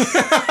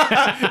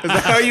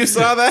 that how you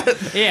saw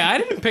that? Yeah, I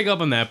didn't pick up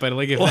on that, but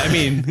like, if, I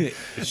mean,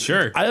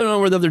 sure. I don't know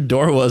where the other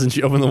door was, and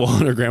she opened the wall,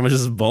 and her grandma's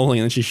just bowling,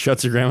 and then she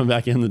shuts her grandma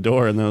back in the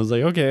door, and then I was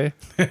like, okay.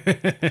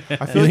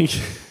 I feel like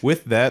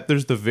with that,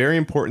 there's the very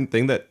important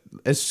thing that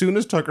as soon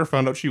as Tucker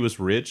found out she was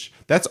rich,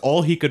 that's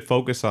all he could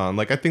focus on.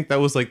 Like, I think that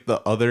was like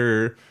the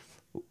other...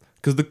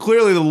 Because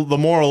clearly the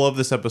moral of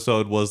this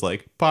episode was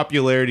like,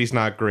 popularity's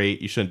not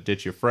great. You shouldn't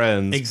ditch your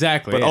friends.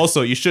 Exactly, But yeah.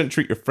 also, you shouldn't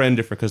treat your friend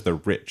different because they're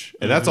rich.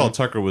 And that's all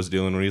Tucker was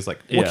doing when he's like,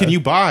 what Yeah. can you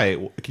buy?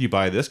 Can you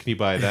buy this? Can you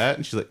buy that?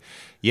 And she's like,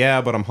 yeah,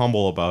 but I'm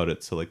humble about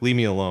it. So like, leave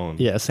me alone.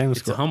 Yeah, Sam's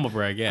It's a humble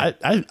brag, yeah.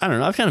 I don't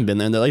know. I've kind of been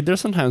there. Like,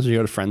 there's sometimes when you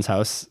go to a friend's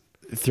house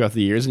throughout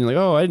the years, and you're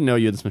like, oh, I didn't know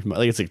you had this much money.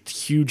 Like, it's a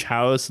huge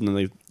house, and then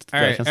they... All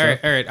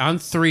right. On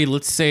 3,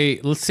 let's say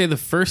the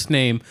first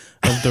name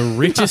of the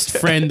richest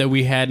friend that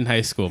we had in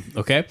high school.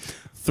 Okay,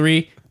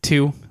 3,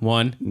 2,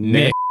 1.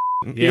 Nick.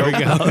 There we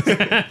go.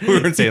 We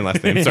weren't saying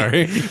last name.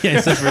 Sorry. Yeah,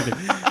 except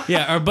for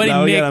yeah. Our buddy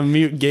Now we Nick. gotta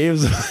mute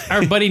Gabe's.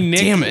 Our buddy Nick.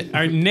 Damn it.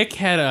 Our Nick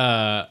had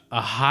a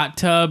hot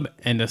tub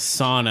and a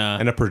sauna.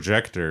 And a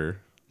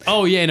projector.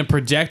 Oh yeah, and a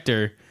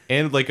projector.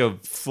 And like a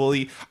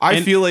fully... I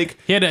And feel like...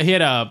 He had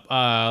a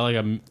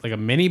like a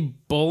mini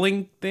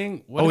bowling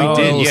thing. What Oh, do he you-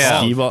 did, little yeah.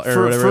 skee ball or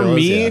For whatever it was,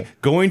 me, yeah.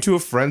 going to a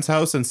friend's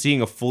house and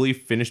seeing a fully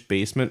finished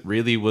basement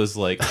really was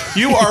like,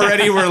 you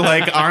already were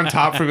like on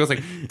top for me. I was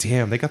like,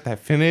 damn, they got that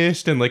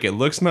finished and like it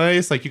looks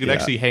nice. Like you could Yeah.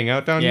 actually hang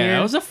out down Yeah, here.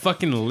 that was a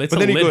fucking lit. but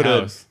then you go lit to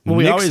house. Well,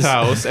 we Nick's always-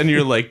 house and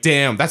you're like,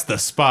 damn, that's the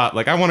spot.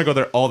 Like I want to go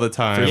there all the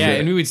time. Yeah,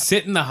 and we would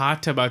sit in the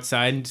hot tub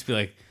outside and just be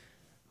like,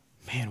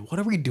 man, what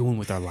are we doing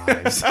with our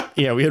lives?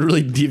 Yeah, we had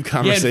really deep Yeah,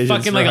 conversations. in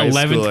fucking for like high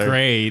 11th schooler.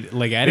 grade.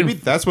 Like I Maybe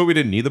didn't that's why we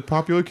didn't need the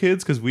popular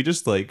kids because we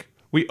just like,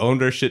 we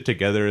owned our shit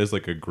together as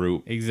like a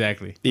group.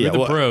 exactly. Yeah, We're the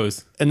well-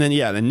 pros. And then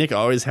then Nick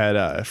always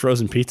had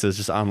frozen pizzas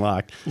just on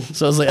lock.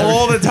 So I was like,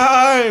 All the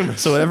time.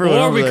 so whenever Or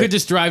went we over could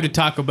just drive to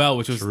Taco Bell,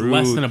 which was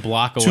less than a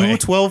block Two away.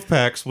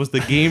 12-packs was the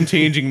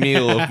game-changing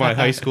meal of my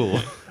high school.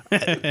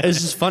 it's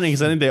just funny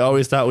because I think they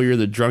always thought we were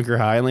the drunk or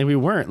high, and like we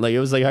weren't. Like it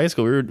was like high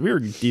school. We were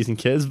decent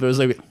kids, but it was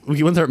like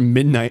we went there at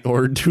midnight,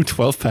 ordered 2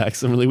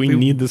 12-packs, and we're like, we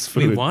need this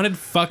food. We wanted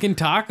fucking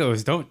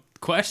tacos. Don't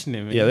question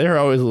him. Yeah, they were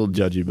always a little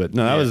judgy, but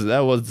no, that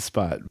was the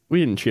spot. We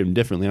didn't treat them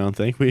differently. I don't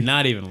think we.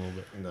 Not even a little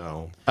bit.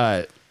 No.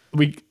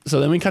 So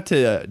then we cut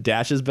to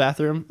Dash's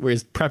bathroom where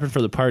he's prepping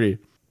for the party.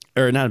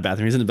 Or not a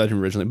bathroom, he's in the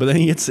bedroom originally. But then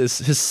he gets his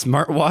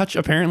smartwatch,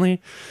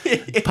 apparently,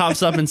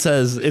 pops up and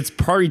says, it's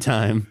party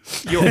time.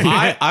 Yo,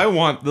 I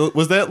want...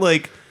 Was that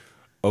like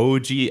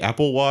OG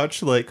Apple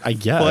Watch? Like I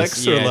guess.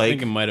 flex Yeah, or I like...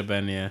 think it might have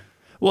been. Yeah.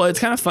 Well, it's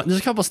kind of fun. There's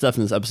a couple stuff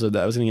in this episode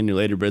that I was going to get into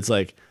later, but it's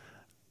like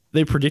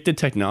they predicted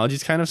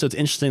technologies kind of. So it's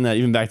interesting that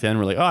even back then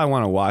we're like, oh, I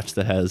want a watch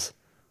that has,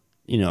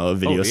 a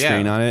video Oh, yeah.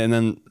 screen on it. And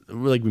then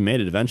we made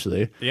it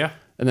eventually. Yeah.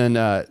 And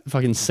then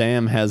fucking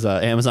Sam has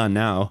Amazon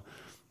Now.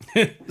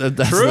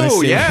 That's True, the nice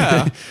scene.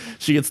 yeah.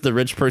 She gets the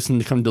rich person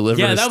to come deliver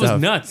Yeah, her that stuff.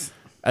 was nuts.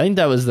 I think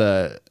that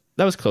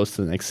was close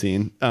to the next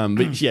scene.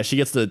 But yeah, she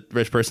gets the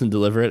rich person to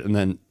deliver it, and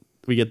then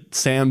we get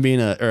Sam being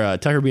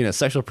Tucker being a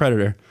sexual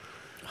predator.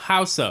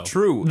 How so?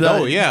 True.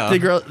 The- yeah. The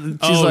girl, she's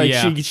Oh, like,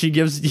 yeah. she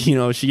gives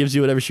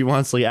you whatever she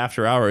wants like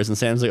after hours, and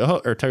Sam's like,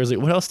 oh, or Tucker's like,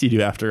 what else do you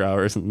do after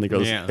hours? And the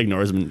girl Yeah.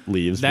 ignores him and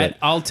leaves. That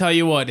but I'll tell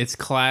you what, it's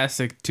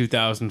classic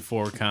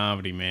 2004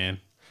 comedy, man.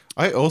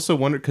 I also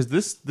wonder because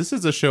this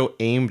is a show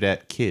aimed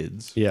at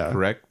kids. Yeah.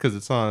 Correct? Because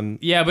it's on...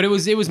 Yeah, but it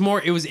was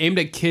aimed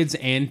at kids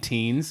and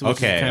teens, which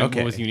Okay, is kind of okay.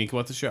 what was unique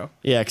about the show.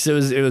 yeah,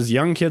 because it was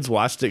young kids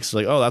watched it, so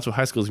like, oh, that's what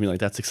high school's gonna be like.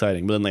 That's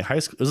exciting. But then like high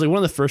school, it was like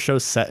one of the first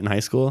shows set in high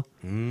school.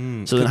 So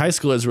then high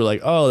schoolers were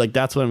like, oh, like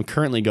that's what I'm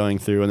currently going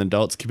through, and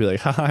adults could be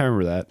like, haha, I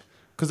remember that.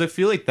 Because I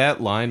feel like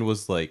that line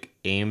was like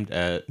aimed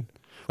at...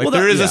 Like Well,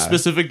 there is yeah. a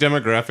specific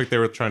demographic they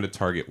were trying to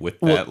target with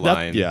that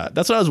line. Yeah,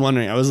 that's what I was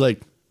wondering. I was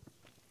like,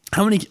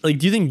 how many, like,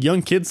 do you think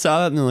young kids saw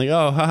that and they're like,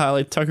 oh, haha,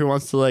 like Tucker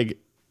wants to like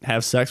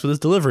have sex with his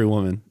delivery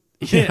woman?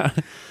 Yeah.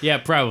 Yeah,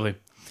 probably.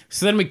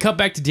 So then we cut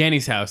back to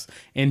Danny's house,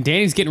 and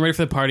Danny's getting ready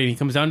for the party, and he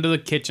comes down to the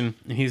kitchen,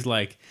 and he's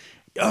like,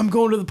 I'm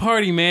going to the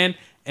party, man.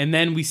 And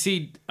then we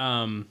see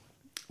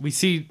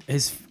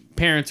his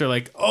parents are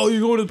like, oh,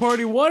 you're going to the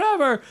party?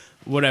 Whatever.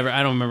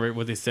 I don't remember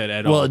what they said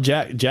at all. Well,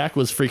 Jack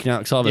was freaking out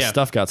because all of his Yeah.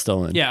 stuff got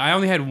stolen. Yeah, I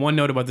only had one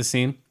note about the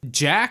scene.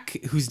 Jack,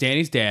 who's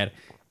Danny's dad,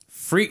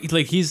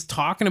 he's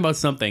talking about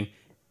something,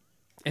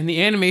 and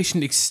the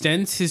animation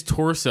extends his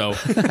torso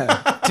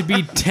to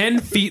be 10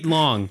 feet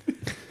long.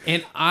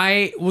 And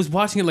I was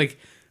watching it like,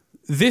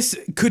 this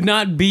could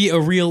not be a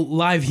real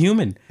live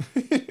human.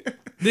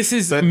 This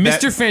is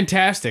Mr.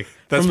 Fantastic.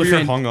 That's from what the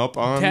you're hung up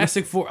on?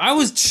 Fantastic Four. I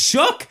was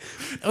shook.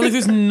 I was like,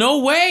 there's no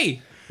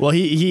way. Well,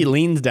 he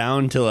leans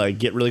down to like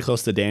get really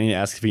close to Danny to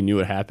ask if he knew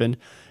what happened,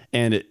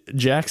 and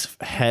Jack's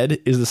head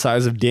is the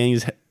size of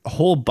Danny's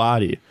whole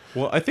body.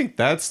 Well, I think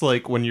that's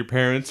like when your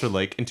parents are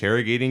like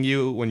interrogating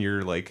you when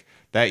you're like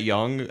that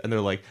young and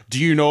they're like, do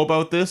you know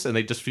about this? And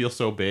they just feel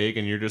so big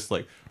and you're just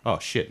like, oh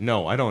shit,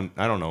 no, I don't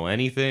know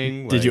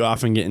anything. Did Like, you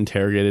often get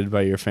interrogated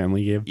by your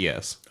family, Gabe?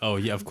 Yes. Oh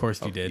yeah, of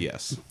course you did.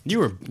 Yes. You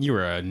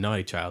were a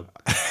naughty child.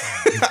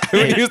 I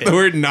would use the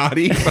word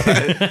naughty,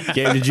 but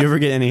Gabe, did you ever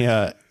get any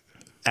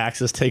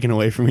access taken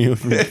away from you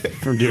from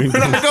doing we're things?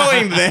 not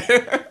going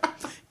there.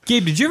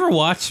 Gabe, did you ever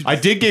watch? I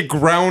did get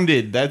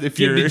grounded. That if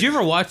Gabe, you're did you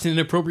ever watch an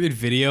inappropriate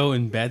video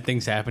and bad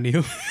things happen to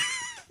you?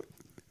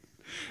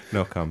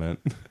 no comment.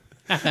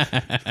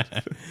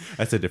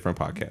 That's a different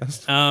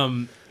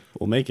podcast.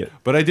 We'll make it.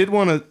 But I did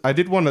want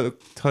to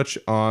touch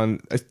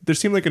on. There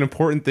seemed like an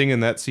important thing in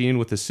that scene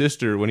with his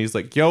sister when he's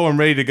like, "Yo, I'm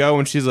ready to go,"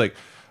 and she's like,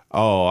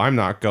 "Oh, I'm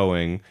not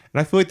going."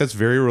 And I feel like that's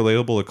very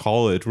relatable to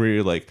college, where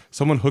you're like,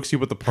 someone hooks you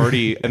up at the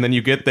party, and then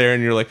you get there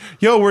and you're like,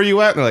 "Yo, where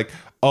you at?" And they're like,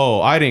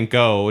 "Oh, I didn't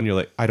go," and you're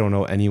like, "I don't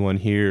know anyone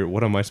here.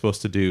 What am I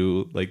supposed to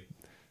do?" Like,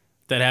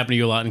 That happened to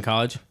you a lot in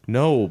college.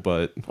 no,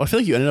 but Well, I feel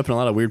like you ended up in a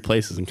lot of weird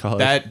places in college.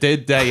 that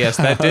did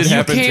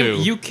happen too.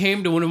 You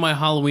came to one of my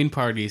Halloween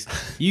parties.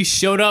 You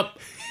showed up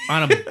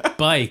on a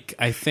bike,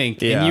 I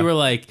think, Yeah. and you were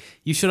like,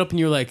 you showed up and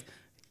you were like,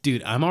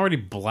 dude, I'm already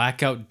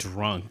blackout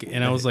drunk,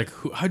 and I was like,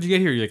 how'd you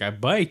get here? You're like, I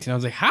biked, and I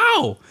was like,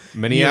 how?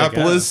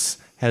 Minneapolis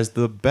has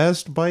the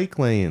best bike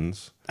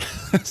lanes.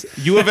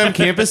 U of M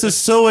campus is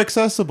so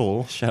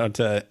accessible. Shout out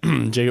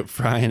to Jacob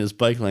Fry and his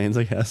bike lanes,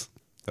 I guess.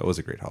 That was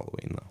a great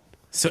Halloween, though.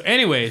 So,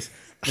 anyways,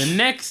 the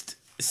next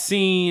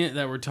scene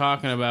that we're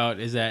talking about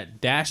is at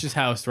Dash's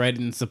house, right?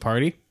 And it's the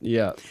party.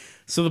 Yeah.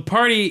 So the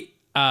party,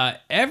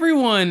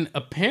 everyone,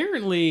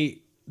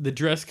 apparently the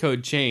dress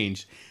code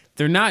changed.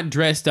 They're not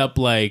dressed up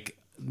like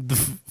the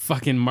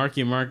fucking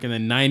Marky Mark and the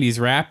 90s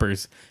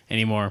rappers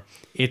anymore.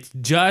 It's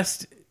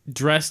just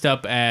dressed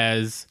up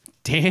as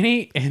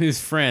Danny and his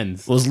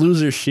friends. Was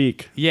loser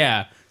chic.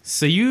 Yeah.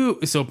 So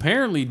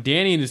apparently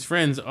Danny and his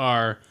friends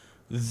are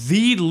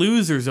the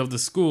losers of the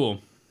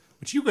school.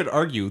 But you could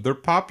argue they're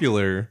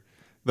popular.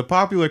 The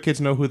popular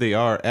kids know who they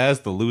are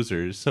as the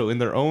losers. So in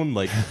their own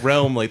like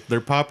realm, like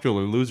they're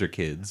popular loser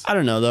kids. I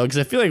don't know though, because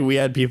I feel like we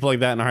had people like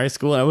that in high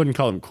school, and I wouldn't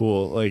call them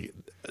cool. Like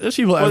there's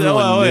people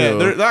everyone knew.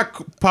 They're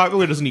not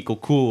popular doesn't equal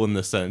cool in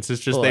this sense.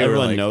 It's just Well, they were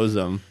everyone like knows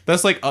them.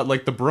 that's like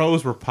the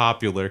bros were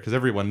popular because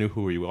everyone knew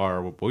who we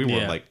are, but we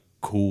weren't Yeah. like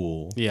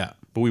cool. Yeah.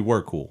 But we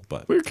were cool.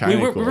 But We were kind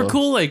of We were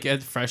cool like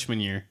at freshman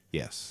year.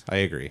 yes, I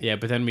agree. Yeah,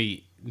 but then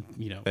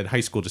That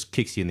high school just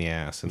kicks you in the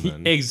ass, and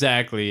then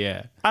Exactly,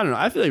 yeah. I don't know.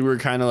 I feel like we were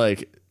kind of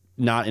like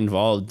not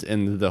involved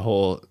in the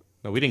whole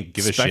no, we didn't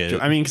give a spectrum.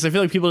 shit. I mean, because I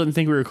feel like people didn't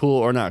think we were cool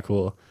or not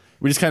cool.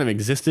 We just kind of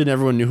existed, and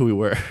everyone knew who we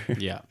were.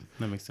 Yeah,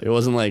 that makes sense. It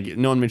wasn't like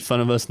no one made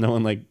fun of us. No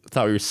one like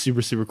thought we were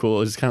super super cool. It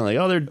was just kind of like,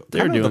 oh, they're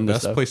Kind of doing the this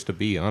best stuff. place to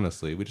be.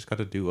 Honestly, we just got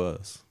to do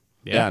us.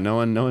 Yeah, no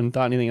one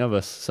thought anything of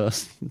us. So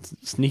it's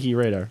sneaky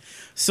radar.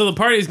 So the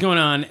party's going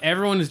on.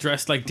 Everyone is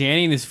dressed like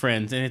Danny and his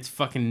friends, and it's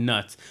fucking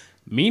nuts.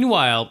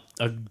 Meanwhile,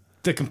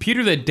 the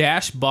computer that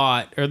Dash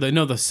bought, or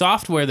the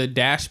software that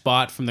Dash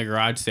bought from the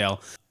garage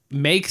sale,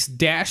 makes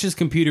Dash's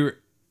computer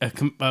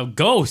a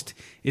ghost.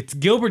 It's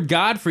Gilbert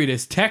Gottfried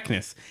as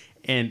Technus,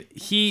 and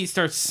he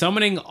starts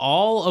summoning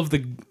all of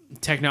the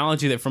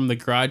technology that from the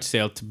garage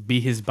sale to be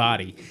his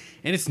body,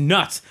 and it's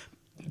nuts.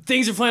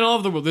 Things are flying all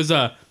over the world.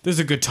 There's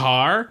a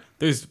guitar.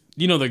 There's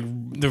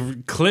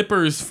the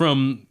clippers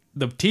from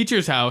the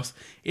teacher's house.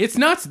 It's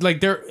nuts.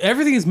 Like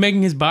everything is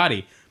making his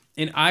body.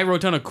 And I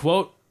wrote down a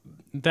quote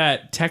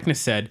that Technus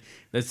said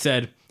that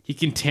said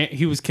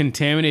he was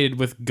contaminated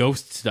with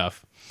ghost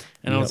stuff.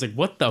 And I was like,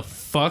 what the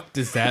fuck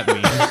does that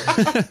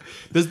mean?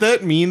 Does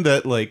that mean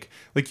that like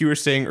you were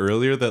saying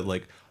earlier that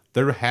like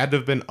there had to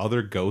have been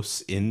other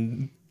ghosts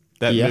in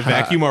that Yeah.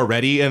 vacuum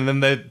already, and then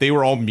that they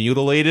were all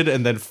mutilated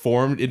and then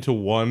formed into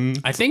one?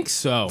 I think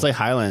so. It's like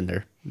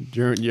Highlander.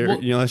 You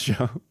know that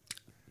show?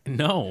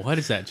 No, what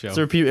is that show?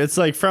 So it's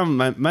like from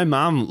my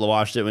mom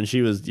watched it when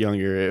she was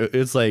younger.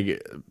 It's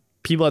like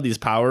people had these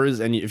powers,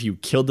 and if you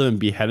killed them and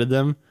beheaded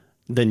them,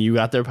 then you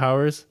got their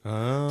powers.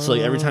 So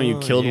like every time you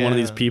killed one of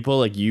these people,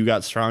 like you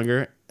got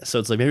stronger. So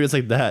it's like maybe it's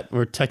like that,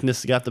 where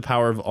Technus got the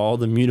power of all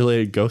the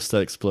mutilated ghosts that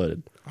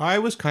exploded. I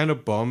was kind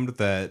of bummed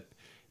that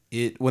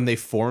when they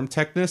formed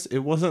Technus, it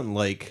wasn't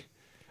like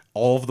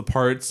all of the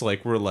parts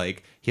like were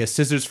like he has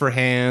scissors for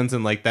hands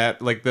and like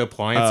that, like the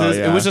appliances. Oh,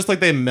 yeah. It was just like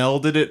they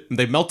melted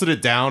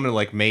it down and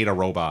like made a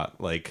robot.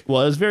 Like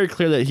Well, it was very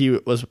clear that he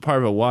was part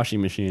of a washing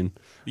machine.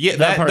 yeah,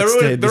 That part there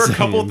stayed the were a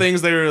couple same.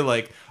 things that were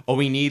like, oh,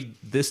 we need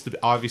this to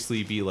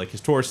obviously be like his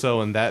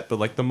torso and that, but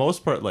like the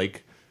most part,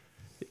 like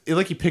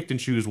he picked and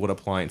chose what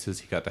appliances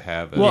he got to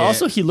have. Well,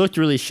 also he looked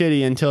really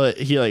shitty until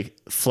he like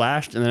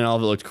flashed, and then all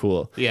of it looked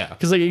cool. Yeah.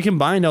 because like you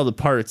combined all the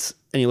parts,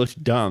 and he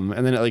looked dumb,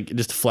 and then it like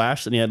just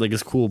flashed, and he had like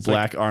his cool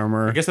black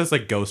armor. I guess that's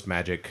like ghost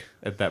magic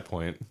at that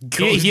point.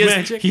 Ghost he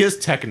magic? He has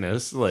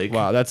Technus. Like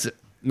Wow, that's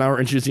now we're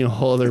introducing a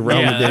whole other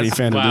realm of Danny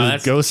fandom. Wow, This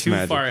that's is ghost too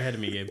magic. far ahead of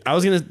me, Gabe. I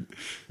was gonna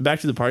back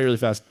to the party really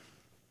fast.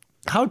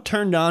 How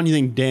turned on do you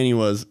think Danny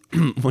was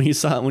when he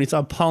saw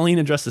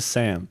Paulina dressed as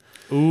Sam?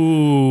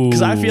 Ooh.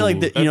 Because I feel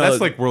like that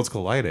that's like worlds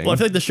colliding. Well, I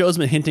feel like the show's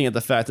been hinting at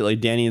the fact that like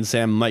Danny and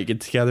Sam might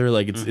get together.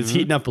 Like it's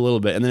heating up a little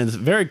bit, and then it's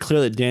very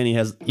clear that Danny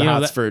has the know,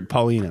 hots that- for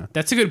Paulina.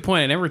 That's a good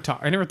point. I never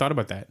thought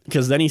about that.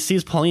 Because then he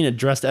sees Paulina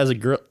dressed as a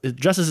girl,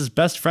 dressed as his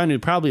best friend, who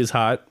probably is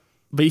hot,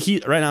 but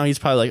right now he's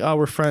probably like, oh,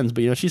 we're friends,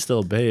 but she's still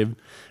a babe.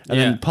 And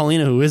Yeah. then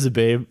Paulina, who is a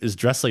babe, is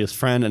dressed like his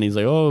friend, and he's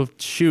like, oh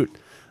shoot,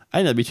 I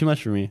think that'd be too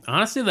much for me.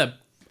 Honestly,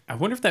 I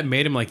wonder if that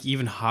made him like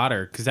even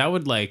hotter, because that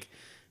would like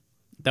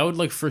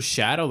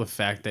foreshadow the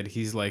fact that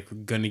he's like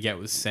gonna get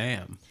with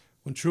Sam.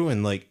 Well, true,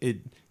 and like it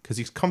because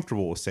he's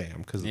comfortable with Sam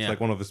because it's Yeah. like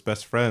one of his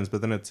best friends,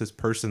 but then it's his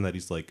person that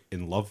he's like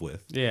in love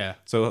with. Yeah.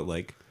 So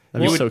like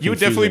That'd be so you would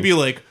definitely confusing. be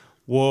like,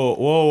 whoa,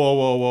 whoa, whoa,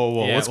 whoa, whoa,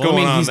 whoa, Yeah, what's well,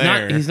 going on he's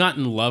there? He's not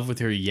in love with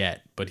her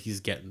yet, but he's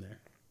getting there.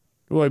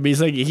 Well, but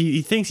he's like,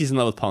 he thinks he's in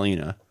love with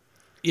Paulina.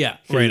 Yeah,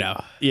 right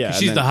now. yeah,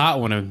 she's and the then- hot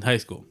one in high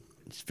school.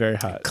 It's very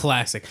hot.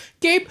 Classic.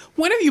 Gabe,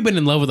 when have you been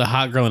in love with a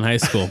hot girl in high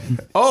school?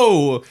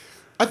 Oh,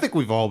 I think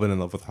we've all been in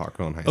love with hot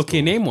girl in high school.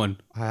 Okay, name one.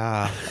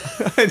 I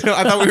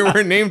thought we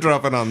weren't name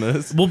dropping on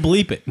this. We'll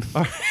bleep it.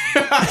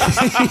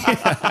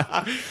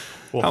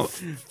 Well,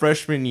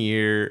 freshman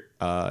year,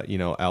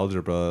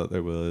 algebra,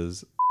 there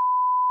was.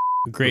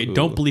 Great.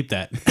 Don't bleep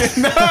that.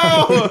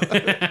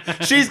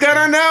 She's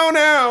gonna know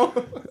now.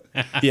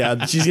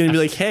 Yeah, she's gonna be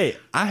like, hey,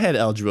 I had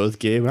algebra with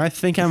Gabe, and I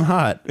think I'm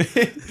hot.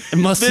 It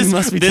must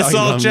be This talking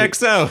all about me.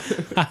 checks out.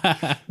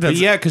 But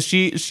yeah, because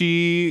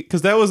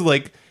because that was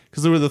like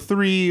because there were the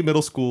 3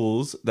 middle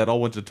schools that all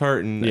went to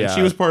Tartan, Yeah. and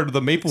she was part of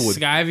the Maplewood.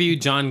 Skyview,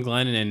 John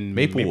Glenn, and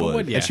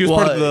Maplewood. Yeah. And she was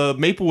part of the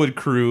Maplewood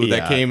crew Yeah.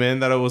 that came in.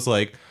 That I was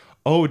like,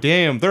 oh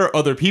damn, there are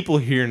other people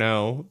here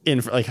now. in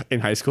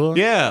high school.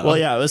 Yeah. Well,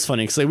 yeah, it was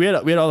funny because we had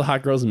all the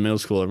hot girls in middle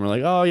school, and we're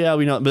like, oh yeah,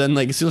 we know. But then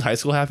like as soon as high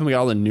school happened, we got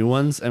all the new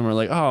ones, and we're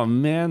like, oh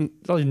man,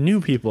 all these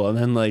new people. And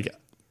then like,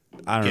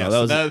 I don't know,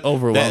 so that was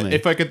overwhelming.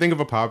 if I could think of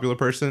a popular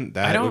person,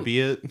 that don't- would be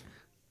it.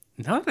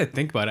 Now that I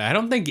think about it, I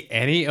don't think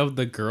any of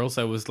the girls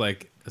I was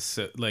like this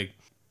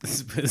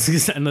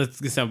gonna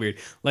sound weird,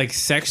 like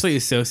sexually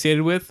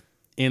associated with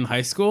in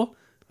high school,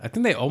 I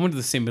think they all went to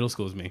the same middle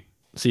school as me.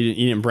 So you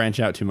didn't branch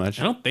out too much.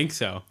 I don't think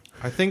so.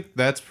 I think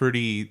that's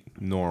pretty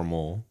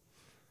normal.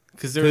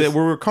 Because We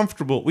were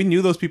comfortable. We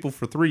knew those people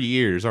for 3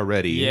 years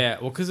already. yeah,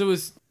 well, because it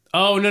was.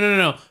 Oh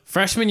no!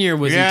 Freshman year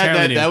was Yeah,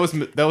 entirely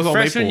new. that was all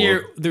Freshman Maplewood.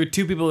 year, there were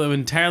 2 people that were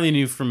entirely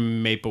new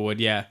from Maplewood.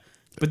 Yeah,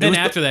 but then was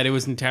after that, it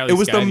was entirely. It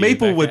was the Skyview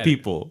Maplewood back at it.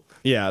 people.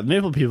 Yeah,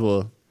 Maple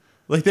people.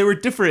 Like they were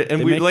different, and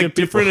They we make like good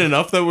people. different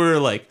enough that we were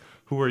like,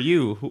 "Who are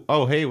you?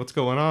 Oh, hey, what's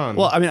going on?"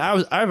 Well, I mean,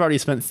 I've already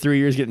spent 3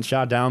 years getting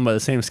shot down by the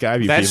same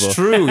Skyview that's people.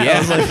 true. I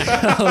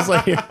Yeah, was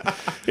like,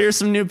 here's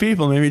some new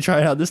people. Maybe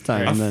try it out this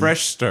time. a And then-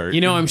 fresh start.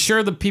 You know, I'm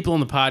sure the people on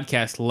the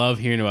podcast love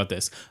hearing about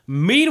this.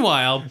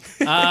 Meanwhile,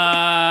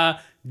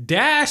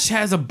 Dash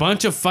has a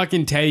bunch of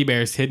fucking teddy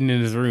bears hidden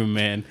in his room,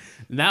 man.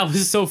 And that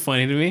was so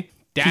funny to me.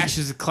 Dash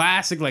is a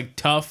classic, like,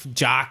 tough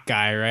jock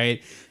guy,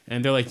 right?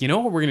 And they're like, you know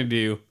what we're going to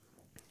do?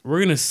 We're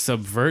going to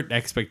subvert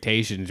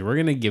expectations. We're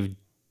going to give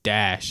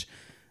Dash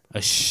a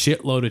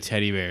shitload of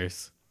teddy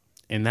bears.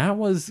 And that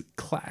was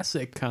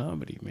classic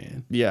comedy,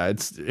 man. Yeah,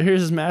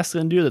 here's this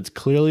masculine dude that's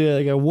clearly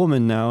like a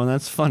woman now, and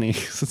that's funny.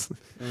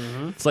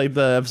 It's like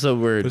the episode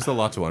where There's a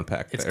lot to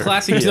unpack It's there.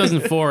 classic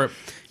 2004.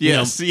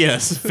 Yes, You know,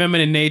 yes.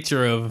 feminine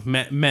nature of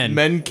men.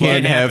 Men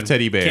can't have happen.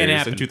 teddy Can't bears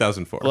happen. in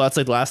 2004. well, that's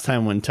like last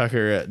time when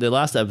the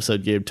last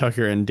episode, Gabe,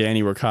 Tucker and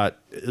Danny were caught.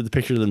 The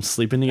picture of them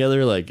sleeping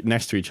together, like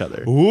next to each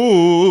other.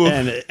 Ooh.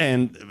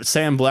 And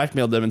Sam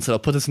blackmailed them and said, "I'll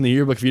put this in the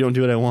yearbook if you don't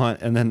do what I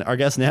want." And then our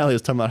guest Natalie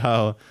was talking about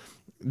how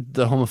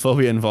the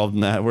homophobia involved in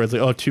that, where it's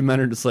like, oh, 2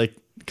 men are just like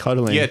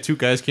cuddling. Yeah, 2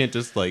 guys can't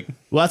just like.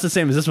 Well, that's the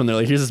same as this one. They're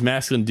like, here's this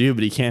masculine dude,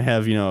 but he can't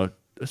have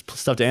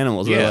stuffed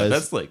animals. Yeah,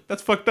 otherwise-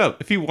 that's fucked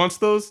up. If he wants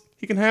those,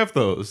 he can have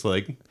those.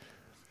 Like,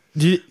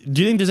 Do you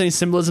think there's any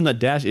symbolism that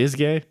Dash is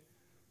gay?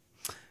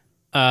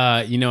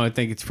 I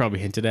think it's probably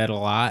hinted at a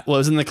lot. Well,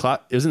 it was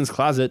in his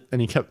closet,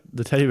 and he kept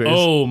the teddy bears.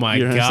 Oh my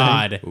You know what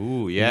I'm saying? god!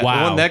 ooh, yeah.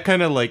 Wow. Well, that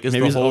kind of like is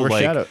Maybe the it's whole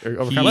like. overshadowed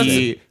or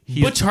overcompensated.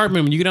 He's Butch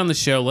Hartman, when you get on the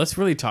show, let's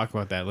really talk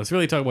about that. Let's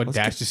really talk about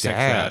Dash's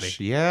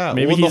sexuality. Yeah.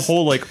 Maybe Well, the he's-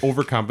 whole like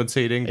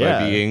overcompensating Yeah.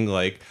 by being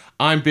like,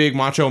 I'm big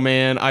macho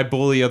man. I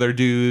bully other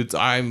dudes.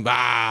 I'm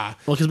Well,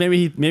 because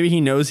maybe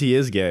he knows he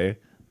is gay,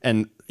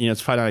 and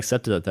it's probably not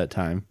accepted at that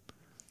time.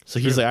 So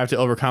he's like, I have to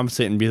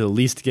overcompensate and be the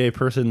least gay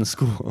person in the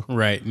school.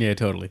 Right? Yeah,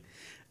 totally.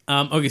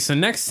 Okay, so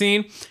next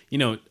scene,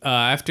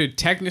 after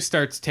Technus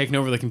starts taking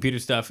over the computer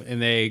stuff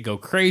and they go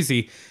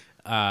crazy,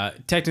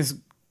 Technus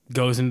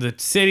goes into the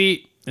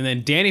city and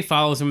then Danny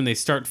follows him and they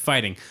start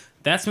fighting.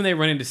 That's when they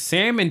run into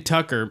Sam and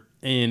Tucker,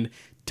 and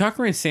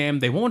Tucker and Sam,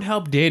 they won't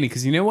help Danny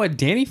because you know what?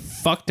 Danny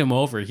fucked him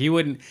over. He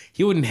wouldn't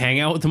hang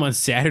out with them on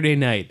Saturday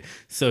night.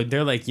 So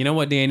they're like, you know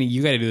what, Danny,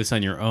 you got to do this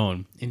on your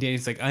own. And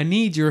Danny's like, I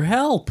need your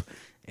help.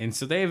 And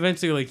so they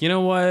eventually are like, you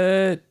know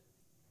what?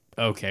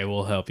 Okay,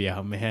 we'll help you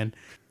out, man.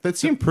 That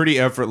seemed pretty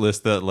effortless.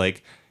 That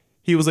like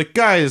he was like,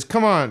 guys,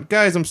 come on,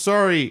 guys, I'm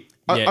sorry.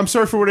 Yeah. I'm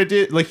sorry for what I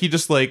did. Like he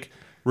just like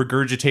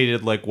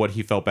regurgitated like what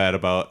he felt bad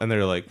about, and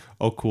they're like,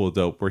 oh, cool,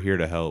 dope, we're here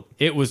to help.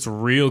 It was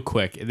real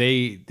quick.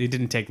 They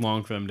didn't take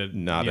long for them to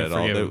Not at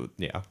all. forgive him.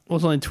 Yeah. Well,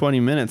 it's only 20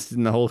 minutes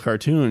in the whole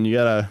cartoon. You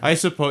gotta. I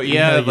suppose. gotta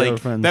Yeah, get over like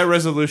friends. that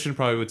resolution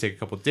probably would take a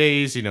couple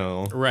days. You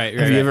know. Right.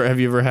 Have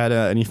you ever had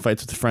any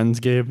fights with friends,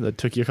 Gabe, that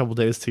took you a couple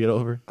days to get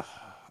over?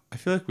 I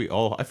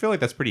feel like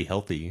that's pretty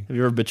healthy. Have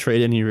you ever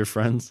betrayed any of your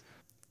friends?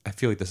 I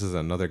feel like this is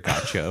another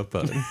gotcha,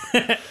 but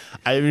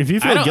I mean, if you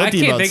feel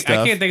guilty about I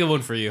stuff, can't think of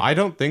one for you. I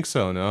don't think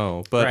so,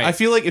 no. But Right. I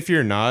feel like if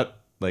you're not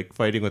like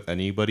fighting with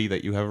anybody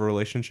that you have a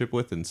relationship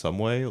with in some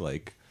way,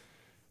 like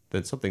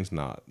then something's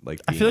not like.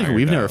 I feel like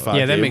we've never fought.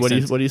 Yeah, that Gabe. makes What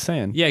sense. are you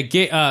saying?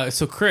 Yeah.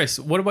 So Chris,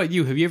 what about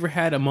you? Have you ever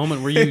had a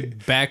moment where you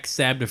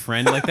backstabbed a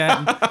friend like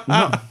that?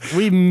 No,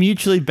 we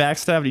mutually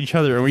backstabbed each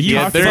other, and we You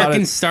talked about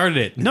fucking it. started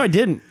it. No, I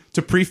didn't.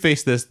 To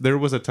preface this, there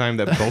was a time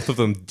that both of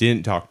them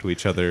didn't talk to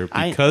each other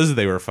because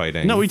they were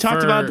fighting. No, we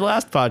talked For- about it the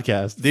last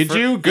podcast. did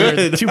you? Or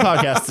Good. 2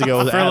 podcasts ago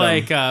with For Adam.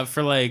 it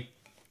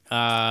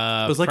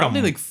was like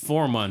probably a- like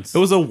 4 months. It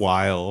was a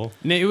while.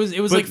 No, it was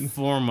like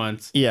 4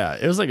 months. Yeah,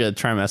 it was like a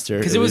trimester.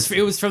 Because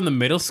it was from the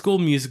middle school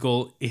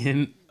musical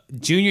in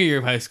junior year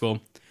of high school.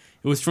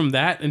 It was from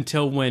that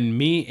until when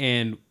me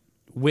and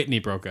Whitney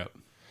broke up.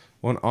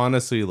 Well,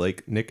 honestly,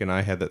 like Nick and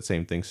I had that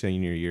same thing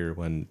senior year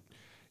when,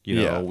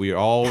 Yeah. we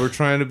all were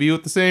trying to be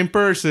with the same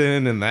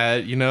person, and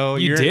that You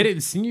you're, did it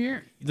in senior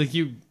year? Like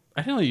you,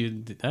 I don't know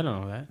you. I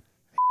don't know that.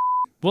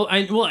 Well,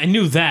 I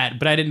knew that,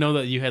 but I didn't know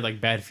that you had like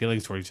bad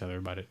feelings toward each other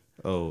about it.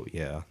 Oh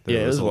yeah, Yeah,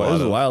 it was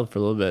wild for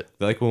a little bit.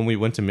 Like when we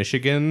went to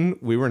Michigan,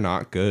 we were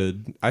not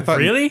good. I thought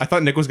Really? I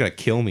thought Nick was gonna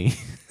kill me.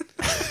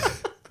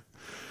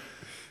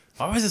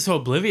 Why was it so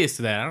oblivious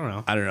to that? I don't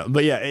know. I don't know,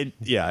 but it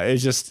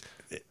was just.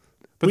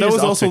 But we that just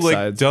was all also took like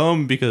sides.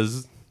 dumb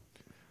because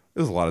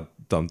there's a lot of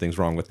dumb things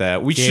wrong with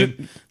that. We Gabe,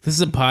 should. this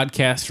is a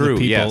podcast True,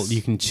 for people. yes.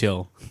 You can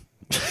chill.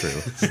 True.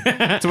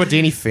 It's about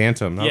Danny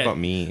Phantom, not Yeah. about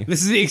me.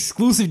 This is the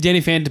exclusive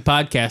Danny Phantom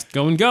podcast.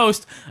 Going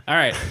Ghost. All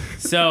right.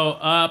 So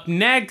up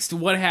next,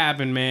 what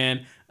happened,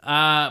 man? No,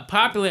 I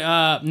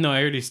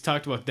already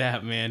talked about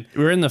that, man.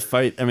 We were in the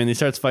fight. I mean, he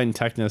starts fighting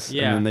Technus,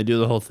 Yeah. and then they do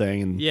the whole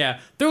thing. And Yeah,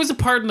 there was a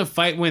part in the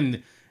fight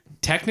when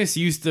Technus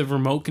used the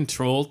remote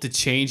control to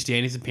change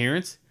Danny's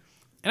appearance,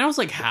 and I was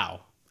like,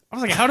 how?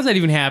 How does that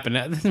even happen?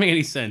 That doesn't make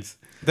any sense.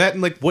 That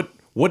and like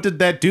what did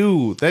that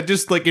do? That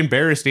just like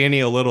embarrassed Danny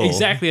a little.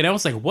 Exactly, and I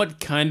was like,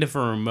 what kind of a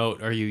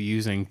remote are you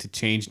using to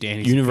change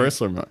Danny's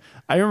Universal remote.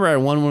 I remember I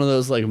won one of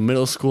those like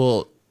middle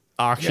school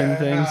auction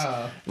things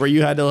where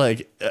you had to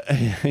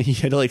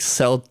like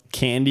sell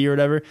candy or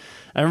whatever.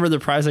 I remember the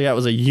prize I got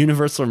was a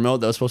universal remote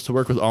that was supposed to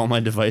work with all my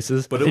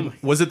devices.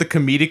 But was it the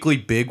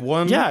comedically big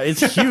one? yeah,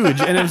 it's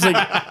huge, and it was like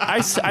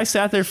I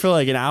sat there for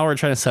like an hour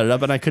trying to set it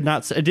up, and I could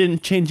not. It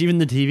didn't change even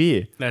the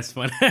TV. That's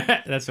funny.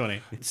 That's funny.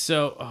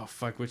 So, oh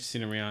fuck, which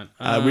scene are we on?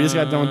 We just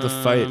got done with the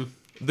fight.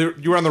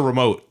 You were on the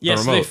remote.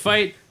 Yes, the they remote.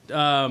 fight.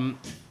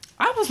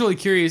 I was really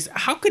curious.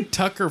 How could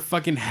Tucker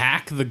fucking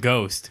hack the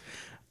Ghost?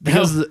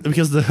 Because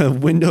the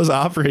Windows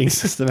operating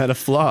system had a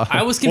flaw.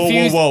 I was Whoa,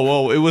 confused.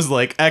 whoa! It was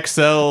like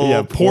XL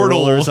yeah,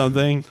 portal or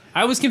something.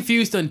 I was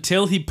confused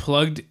until he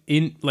plugged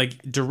in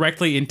like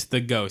directly into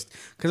the Ghost,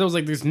 because I was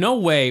like, "There's no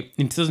way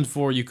in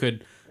 2004 you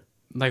could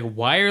like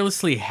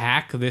wirelessly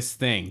hack this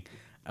thing."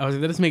 I was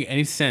like, "That doesn't make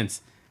any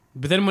sense."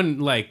 But then when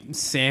like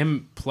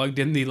Sam plugged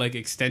in the like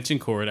extension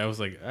cord, I was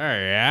like, "All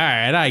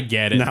right, I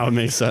get it." Now it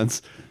makes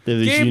sense. They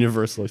have these Gabe,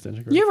 universal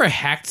extension cords. You ever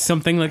hacked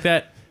something like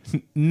that?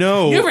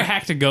 No. You ever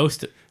hacked a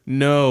Ghost?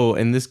 No,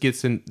 and this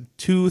gets in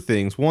two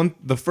things. One,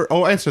 the first.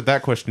 Oh, answer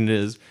that question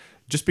is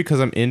just because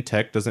I'm in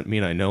tech doesn't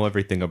mean I know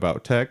everything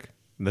about tech.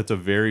 That's a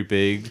very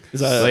big.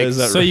 Is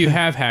that So right? you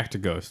have hacked a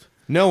Ghost?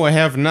 No, I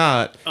have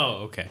not.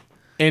 Oh, okay.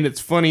 And it's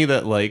funny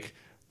that like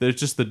there's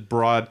just the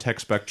broad tech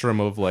spectrum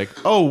of like,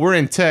 oh, we're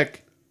in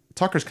tech.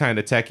 Tucker's kind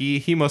of techie.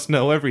 He must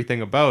know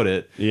everything about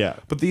it. Yeah.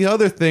 But the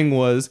other thing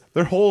was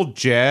their whole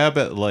jab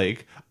at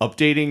like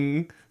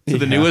updating to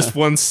the newest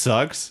one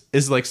sucks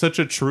is like such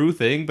a true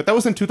thing. But that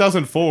was in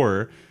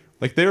 2004.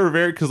 Like they were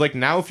very, because like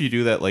now if you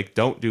do that, like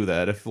don't do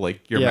that. If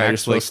like your Yeah, you're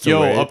Mac's like, supposed to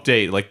yo, wait.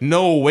 update. Like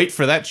no, wait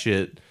for that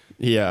shit.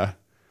 Yeah.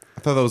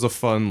 I thought that was a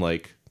fun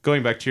like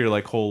going back to your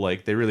like whole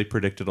like they really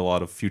predicted a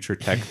lot of future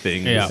tech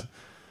things. Yeah.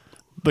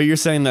 But you're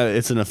saying that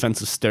it's an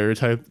offensive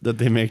stereotype that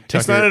they make Tucker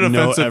It's not an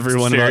know offensive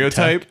everyone about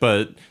stereotype, tech?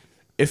 but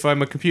if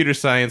I'm a computer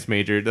science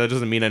major, that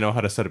doesn't mean I know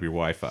how to set up your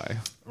Wi-Fi.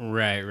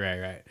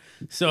 Right.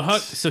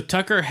 So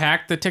Tucker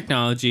hacked the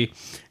technology,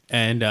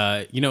 and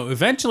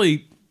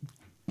eventually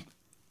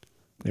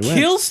They win.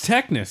 kills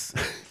Technus.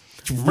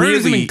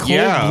 Murders him in cold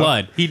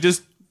blood. He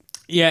just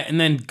Yeah, and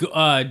then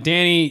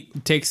Danny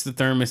takes the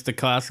thermos,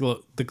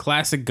 the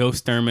classic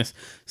Ghost thermos,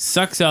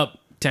 sucks up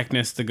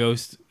Technus, the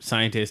Ghost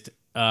scientist.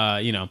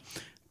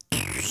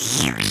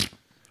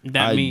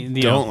 That I means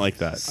don't like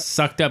that.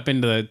 sucked up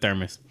into the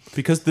thermos.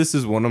 because this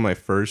is one of my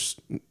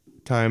first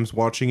times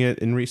watching it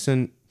in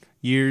recent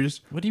years.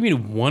 What do you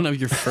mean one of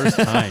your first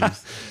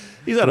times?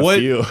 He's had a What-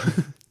 few.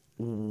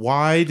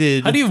 Why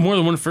did How do you have more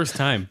than one first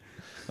time?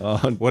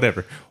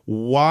 whatever?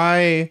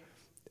 Why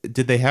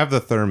did they have the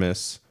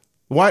thermos?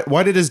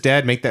 Why did his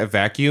dad make that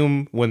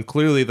vacuum when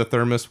clearly the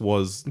thermos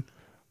was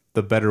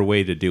the better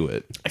way to do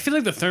it? I feel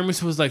like the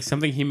thermos was like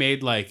something he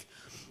made like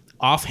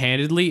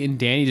offhandedly, and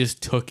Danny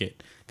just took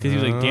it because he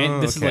was like,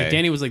 "This is like okay.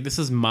 Danny was like, this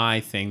is my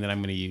thing that I'm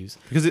going to use."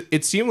 Because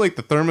it seemed like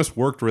the thermos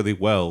worked really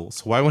well.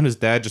 So why wouldn't his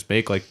dad just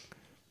make like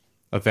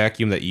a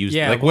vacuum that used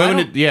Yeah, like well, when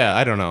I it, don't- yeah,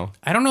 I don't know.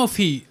 I don't know if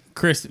he,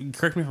 Chris,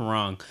 correct me if I'm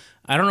wrong.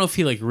 I don't know if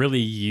he like really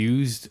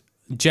used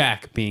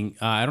Jack being.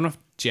 I don't know if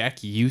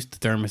Jack used the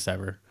thermos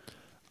ever.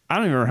 I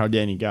don't even remember how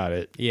Danny got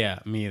it. Yeah,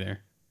 me either.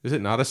 Is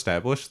it not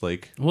established?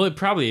 Like Well, it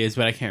probably is,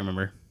 but I can't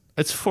remember.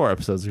 It's 4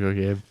 episodes ago,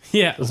 Gabe.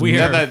 Yeah, we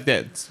yeah, are.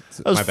 that's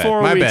was my bad.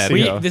 4 My weeks bad.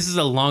 ago. This is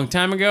a long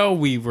time ago.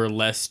 We were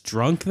less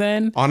drunk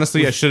then.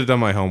 Honestly, I should have done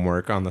my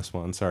homework on this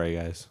one. Sorry,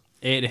 guys.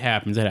 It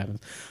happens. It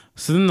happens.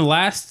 So then the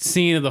last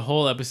scene of the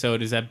whole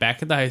episode is that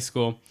back at the high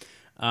school.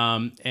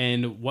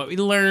 And what we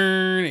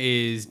learn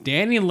is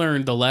Danny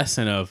learned the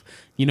lesson of,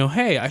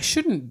 hey, I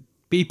shouldn't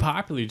be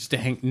popular just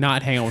to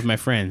not hang out with my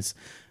friends.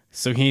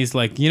 So he's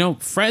like,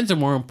 friends are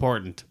more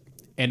important.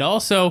 And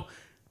also,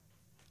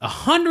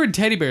 100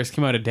 teddy bears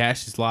came out of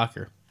Dash's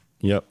locker.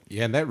 Yep.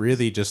 Yeah, and that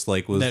really just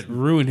like was That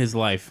ruined his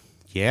life.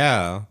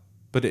 yeah,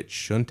 but it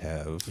shouldn't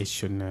have. It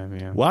shouldn't have,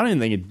 yeah. Well, I don't even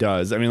think it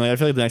does. I mean, like, I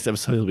feel like the next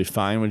episode will be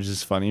fine, which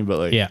is funny, but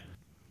like, Yeah.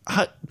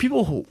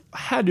 people who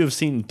had to have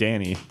seen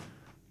Danny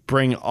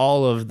bring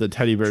all of the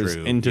teddy bears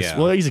True, into. yeah.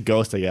 Well, he's a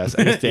ghost, I guess.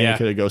 I guess Danny Yeah.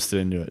 could have ghosted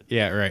into it.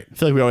 Yeah, right. I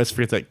feel like we always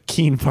forget that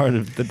keen part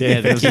of the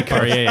day. Yeah, the key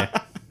part, yeah.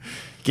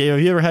 Gabe,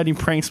 have you ever had any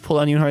pranks pulled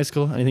on you in high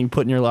school? Anything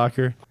put in your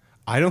locker?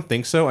 I don't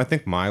think so. I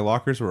think my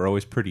lockers were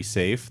always pretty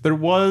safe. There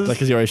was Like,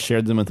 because you always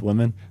shared them with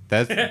women?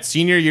 that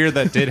senior year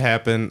that did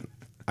happen.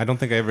 I don't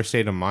think I ever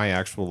stayed in my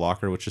actual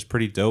locker, which is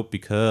pretty dope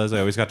because I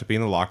always got to be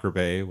in the locker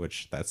bay,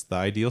 which that's the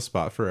ideal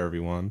spot for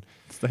everyone.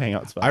 It's the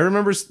hangout spot. I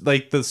remember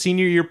like the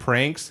senior year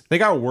pranks. They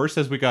got worse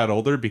as we got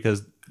older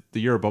because the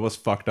year above us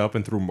fucked up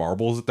and threw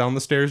marbles down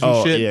the stairs and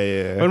Oh, shit.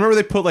 yeah. I remember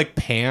they put like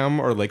Pam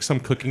or like some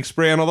cooking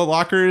spray on all the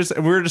lockers,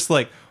 and we were just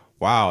like,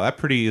 wow, that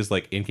pretty is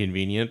like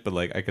inconvenient, but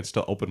like I could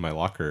still open my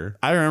locker.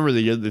 I remember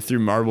the year they threw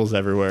marbles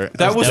everywhere.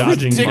 That was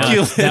dodging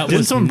ridiculous. That Didn't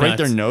was someone break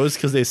their nuts. nose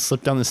because they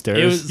slipped down the stairs?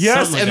 It was- Yes,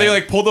 Something like and they that.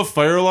 like pulled the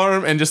fire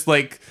alarm and just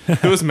like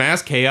it was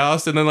mass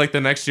chaos. And then like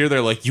the next year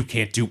they're like, you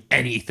can't do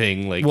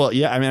anything. Like, Well,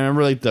 yeah, I mean, I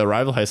remember like the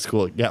rival high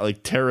school got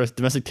like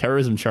domestic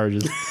terrorism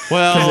charges.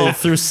 well, They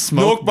threw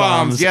smoke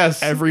bombs,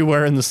 yes.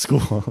 everywhere in the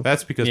school.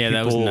 That's because Yeah,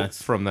 that was people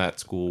nuts. from that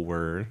school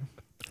were.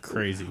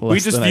 Crazy. We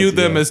Less just than viewed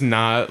them ideal. as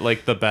not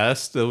like the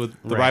best. The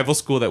rival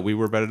school that we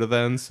were better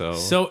than. So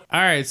So,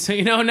 all right. So,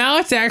 now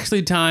it's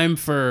actually time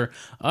for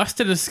us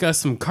to discuss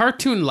some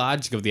cartoon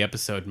logic of the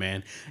episode,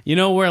 man.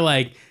 Where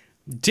like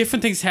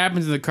different things happen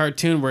in the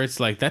cartoon where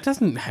it's like, that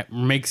doesn't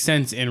make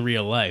sense in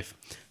real life.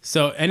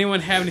 So,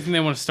 anyone have anything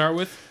they want to start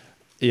with?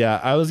 Yeah,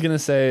 I was gonna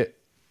say,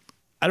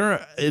 I don't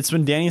know. It's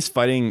when Danny's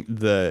fighting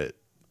the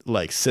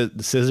like the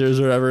scissors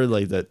or whatever,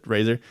 like that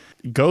razor.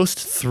 Ghost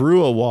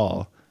through a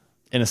wall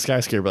in a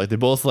skyscraper. Like they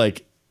both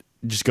like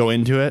just go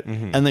into it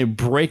and they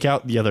break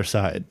out the other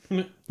side.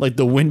 Like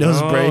the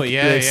windows break.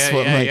 yeah, they yeah,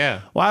 slip. yeah, Like,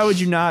 yeah. why would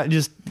you not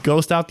just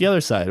ghost out the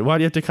other side? Why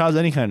do you have to cause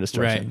any kind of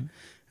destruction?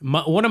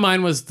 One of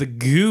mine was the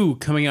goo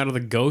coming out of the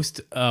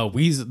ghost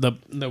weasel. The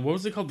what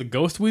was it called? The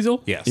ghost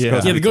weasel? yes,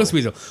 Yeah. Yeah, the ghost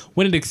weasel.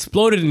 When it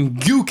exploded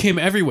and goo came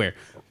everywhere.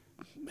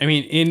 I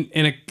mean,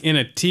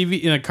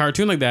 in a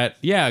cartoon like that,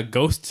 yeah,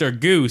 ghosts are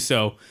goo.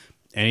 So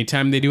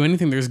anytime they do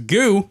anything, there's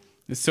goo.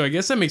 So I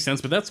guess that makes sense,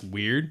 but that's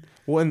weird.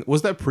 When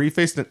was that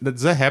preface?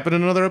 Does that happen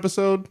in another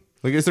episode?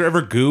 Like, is there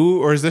ever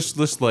goo, or is this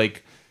just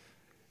like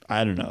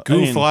I don't know. goo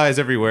I mean, flies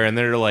everywhere, and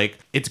they're like,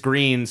 it's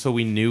green, so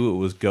we knew it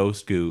was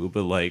ghost goo,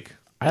 but like,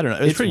 I don't know.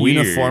 It was It's pretty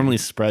weird. uniformly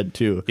spread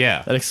too.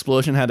 Yeah. That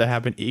explosion had to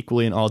happen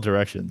equally in all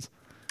directions.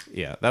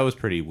 yeah, that was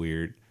pretty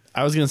weird.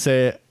 I was gonna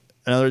say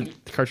another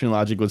cartoon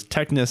logic was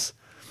Technus.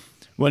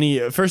 When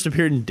he first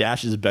appeared in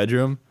Dash's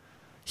bedroom,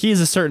 he's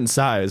a certain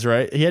size,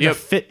 right? He had Yep. to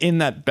fit in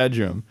that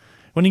bedroom.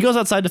 When he goes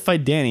outside to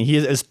fight Danny, he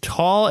is as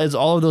tall as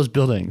all of those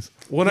buildings.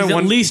 When He's I at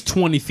won- least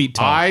 20 feet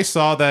tall. Ah. I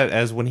saw that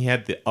as when he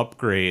had the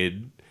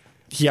upgrade.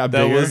 He got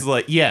That bigger. was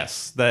like,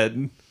 yes, that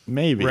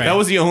Maybe. Right. that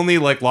was the only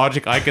like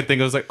logic I could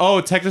think of. Was like,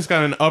 oh, Technus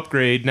got an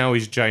upgrade, now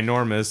he's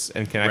ginormous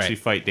and can actually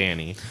Right. fight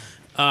Danny.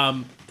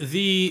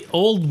 The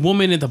old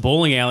woman at the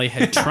bowling alley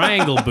had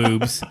triangle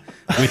boobs,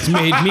 which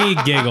made me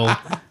giggle.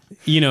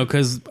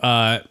 Because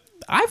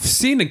I've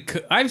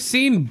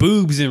seen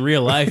boobs in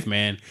real life,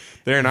 man.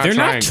 They're not They're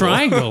triangle. not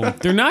triangle.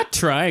 They're not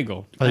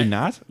triangle. Are they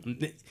not?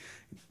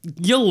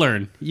 You'll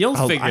learn. You'll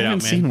Oh, figure I it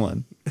haven't out, seen man.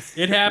 one.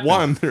 It happened.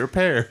 One, they're a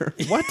pair.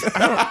 What?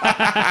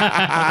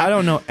 I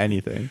don't know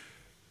anything.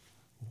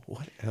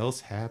 What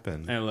else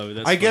happened? I love it.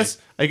 That's I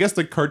funny. guess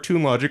the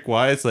cartoon logic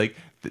wise, like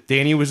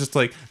Danny was just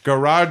like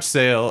garage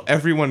sale.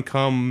 Everyone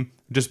come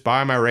just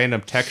buy my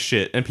random tech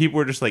shit, and people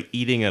were just like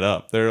eating it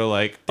up. They're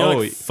like, They're oh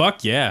like,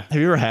 fuck yeah. Have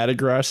you ever had a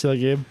garage sale,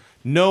 Gabe?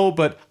 no,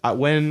 but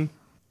when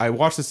I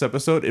watched this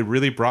episode, it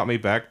really brought me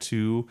back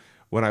to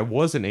when I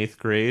was in 8th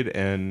grade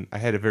and I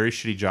had a very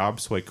shitty job,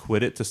 so I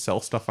quit it to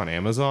sell stuff on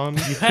Amazon.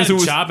 You had a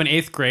job in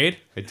 8th grade?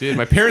 I did.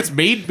 My parents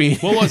made me.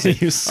 What was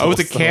it? You I was sold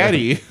a stuff.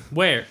 caddy.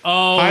 Where?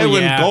 Oh,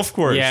 Highland yeah. Golf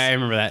Course. Yeah, I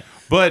remember that.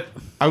 But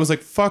I was like,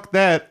 fuck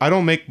that. I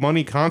don't make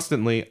money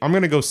constantly. I'm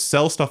going to go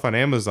sell stuff on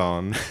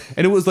Amazon.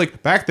 And it was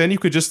like, back then you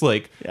could just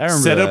like I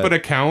remember set up that. an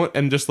account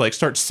and just like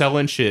start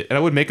selling shit. And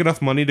I would make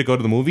enough money to go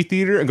to the movie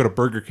theater and go to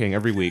Burger King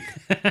every week.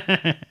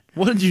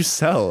 What did you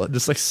sell?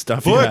 Just like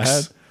stuff you had?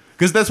 Books.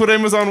 Because that's what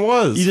Amazon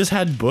was. You just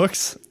had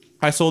books?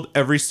 I sold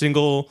every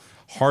single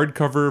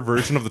hardcover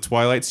version of the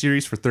Twilight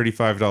series for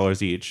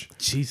 $35 each.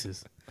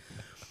 Jesus.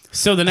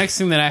 So the next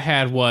thing that I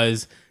had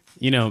was,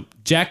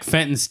 Jack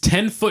Fenton's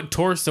 10-foot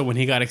torso when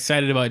he got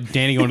excited about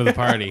Danny going to the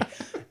party.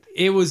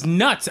 It was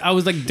nuts. I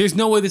was like, there's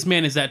no way this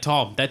man is that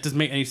tall. That doesn't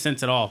make any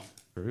sense at all.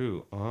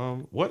 True.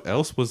 What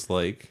else was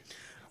like?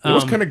 What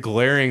was kind of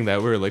glaring that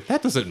we were like,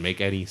 that doesn't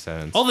make any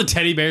sense? All the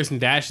teddy bears in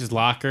Dash's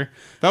locker.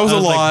 That was I a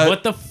lot. Like,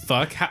 what the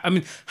fuck? How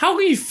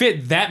can you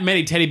fit that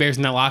many teddy bears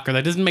in that locker?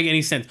 That doesn't make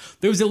any sense.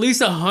 There was at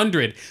least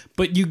 100,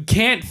 but you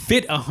can't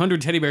fit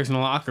 100 teddy bears in a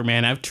locker,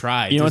 man. I've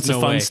tried. You know, There's it's a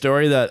no fun way.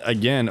 story that,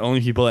 again,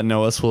 only people that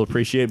know us will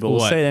appreciate, but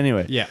we'll What? say it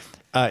anyway. Yeah.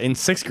 In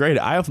 6th grade,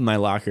 I opened my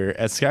locker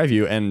at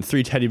Skyview, and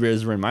 3 teddy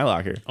bears were in my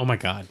locker. Oh my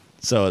god.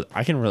 So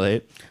I can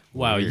relate.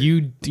 Wow,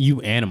 you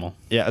animal.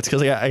 Yeah, it's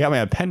because I got my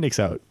appendix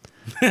out.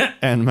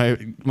 And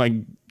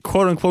my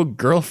quote-unquote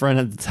girlfriend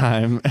at the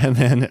time and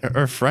then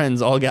her friends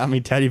all got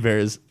me teddy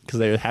bears because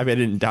they were happy I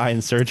didn't die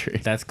in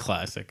surgery. That's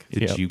classic.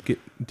 Did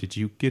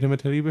you get him a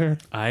teddy bear?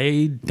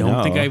 I don't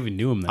No. think I even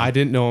knew him then. I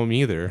didn't know him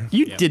either.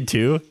 You did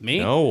too. Me?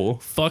 No.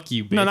 Fuck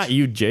you, bitch. No, not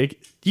you,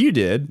 Jake. You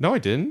did. No, I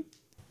didn't.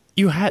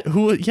 You had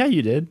who? Yeah,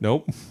 you did.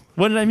 Nope.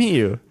 When did I meet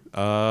you?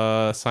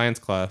 Science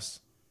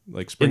class.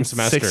 Like spring In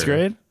semester. 6th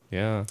grade?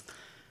 Yeah.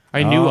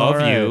 I knew All of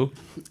right. you.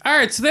 All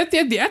right, so at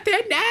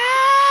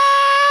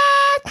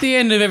the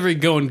end of every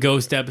Going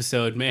Ghost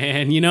episode,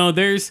 man,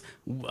 there's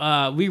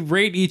we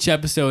rate each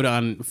episode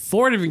on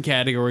 4 different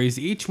categories,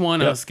 each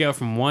one on a Yep. scale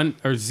from 1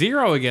 or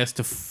 0, I guess,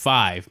 to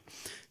 5.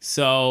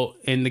 So,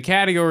 and the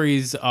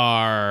categories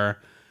are,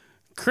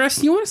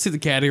 Chris, you want to see the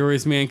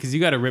categories, man, because you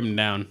got to rip them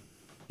down.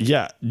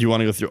 Yeah. Do you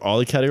want to go through all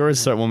the categories?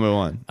 Start one by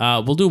one.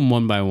 We'll do them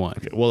one by one.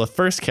 Well, the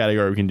first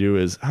category we can do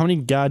is how many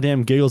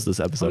goddamn giggles this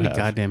episode has.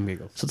 Goddamn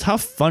giggles. So it's how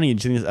funny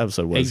do you think this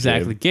episode was?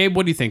 Exactly, Gabe? Gabe.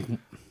 What do you think?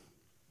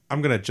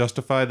 I'm gonna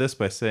justify this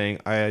by saying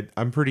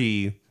I'm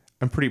pretty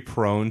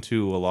prone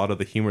to a lot of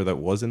the humor that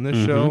was in this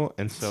Mm-hmm. show,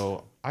 and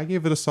so I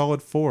gave it a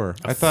solid 4.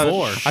 I thought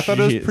 4? I thought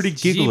it was Jeez. pretty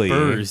giggly.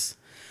 Jeepers.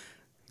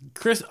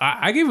 Chris,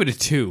 I gave it a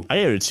 2. I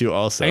gave it a 2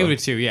 also. I gave it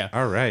a 2. Yeah.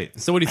 All right.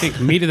 So what do you think?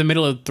 Me to the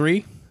middle of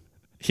 3?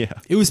 Yeah.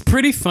 It was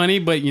pretty funny,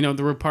 but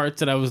there were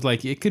parts that I was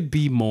like, it could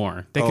be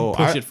more. They could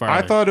push it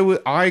farther.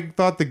 I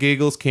thought the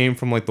giggles came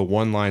from like the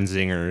one-line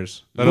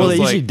zingers. That Well, was it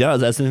usually like,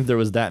 does. I didn't think there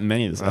was that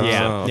many this episode.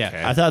 Yeah, yeah.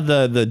 okay. I thought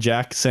the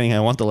Jack saying I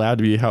want the lab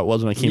to be how it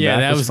was when I came Yeah,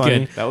 back that was funny.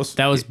 good.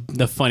 That was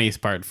the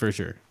funniest part for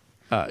sure.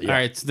 Yeah. All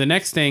right, so the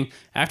next thing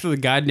after the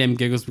goddamn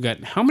giggles, we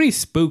got how many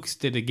spooks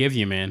did it give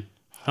you, man?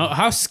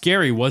 How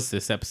scary was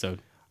this episode?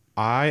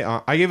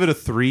 I gave it a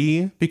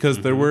 3 because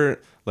there Mm-hmm. were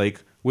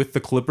like with the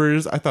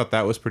clippers. I thought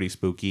that was pretty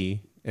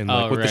spooky, and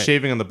like Oh, with the right.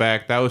 shaving on the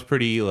back, that was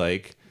pretty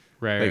like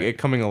Right. like it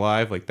coming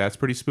alive. Like that's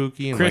pretty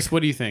spooky. And Chris, like,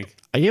 what do you think?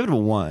 I gave it a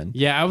 1.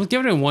 Yeah, I was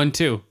giving it a 1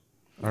 too.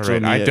 all so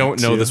right, me I a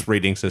don't know 2. this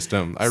rating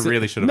system. I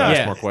really should have No, asked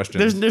yeah. more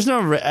questions. There's no.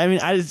 I mean,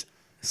 I just.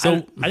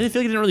 So- I didn't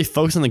feel like it didn't really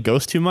focus on the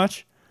ghost too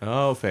much.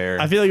 Oh, fair.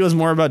 I feel like it was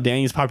more about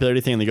Danny's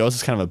popularity thing, and the ghost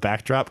is kind of a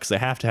backdrop because they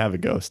have to have a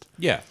ghost.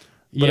 yeah.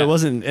 But Yeah. it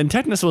wasn't, and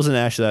Technus wasn't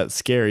actually that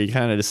scary. He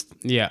kind of just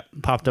Yeah,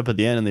 popped up at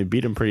the end, and they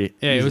beat him pretty.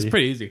 yeah, it was easy.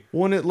 pretty easy.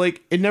 When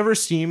it never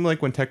seemed like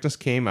when Technus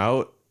came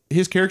out,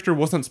 his character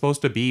wasn't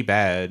supposed to be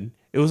bad.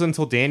 It was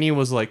until Danny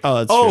was like, Oh,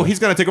 that's true. he's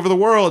gonna take over the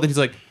world, and he's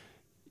like,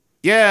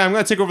 yeah, I'm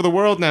gonna take over the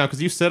world now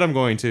because you said I'm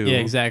going to. Yeah,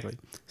 exactly.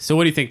 So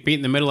what do you think? Beat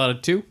in the middle out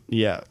of 2?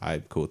 Yeah.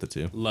 I'm cool with it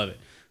too. Love it.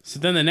 So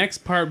then the next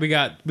part we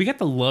got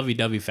the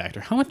lovey-dovey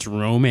factor. How much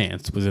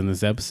romance was in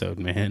this episode,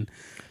 man?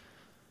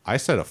 I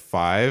said a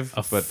 5,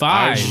 A but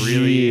 5. I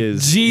really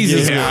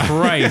Jesus Yeah.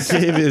 Christ.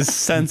 Gabe is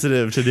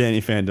sensitive to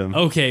Danny fandom.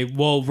 Okay,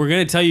 well, we're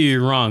gonna tell you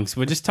you're wrong, so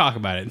we'll just talk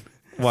about it.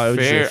 Why would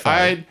you fair. say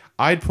 5?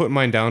 I'd put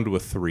mine down to a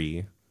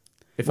 3.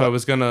 If I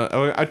was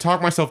gonna, I'd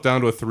talk myself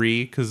down to a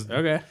 3 because,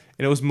 Okay. and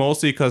it was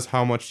mostly because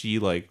how much she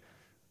like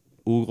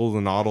oogled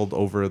and oddled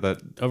over that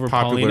Over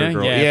popular Paulina?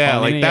 girl. Yeah,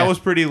 Paulina, like that yeah. was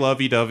pretty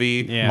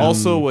lovey-dovey. Yeah.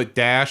 Also, with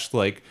Dash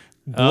like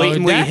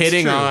blatantly that's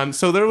hitting true. on.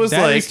 So there was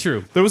That like is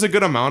true. there was a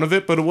good amount of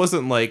it, but it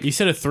wasn't like You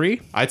said a 3?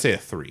 I'd say a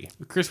 3.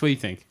 Chris, what do you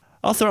think?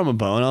 I'll throw him a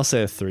bone. I'll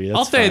say a 3. That's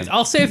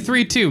I'll say a fine.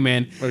 3 too,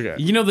 man. Okay.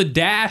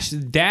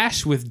 The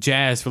dash with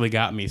Jazz really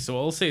got me, so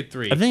I'll say a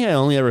 3. I think I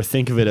only ever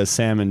think of it as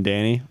Sam and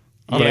Danny.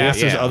 But I Yeah,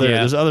 guess there's yeah,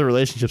 there's other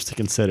relationships to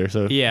consider.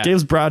 So Yeah.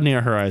 Gabe's broadening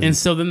our horizons. And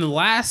so then the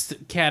last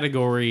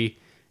category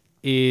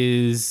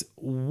is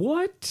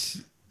what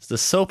It's the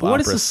soap opera.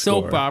 what is the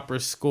soap score. opera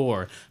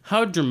score?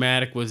 How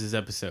dramatic was this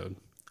episode?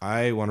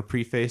 I want to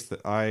preface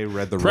that I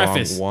read the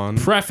Preface. wrong one.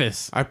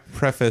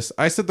 Preface.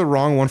 I said the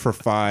wrong one for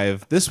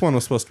 5. This one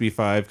was supposed to be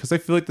 5 because I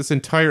feel like this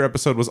entire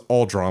episode was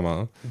all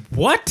drama.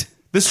 What?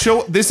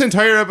 This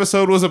entire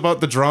episode was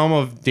about the drama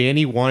of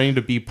Danny wanting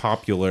to be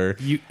popular.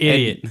 You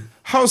idiot.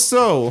 How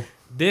so?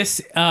 There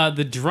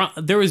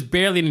was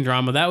barely any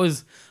drama. That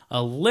was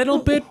a little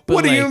bit. But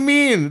What do you like,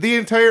 mean? The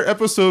entire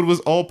episode was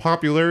all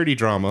popularity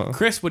drama.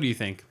 Chris? What do you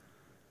think?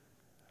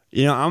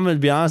 You know, I'm gonna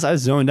be honest. I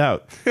zoned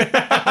out.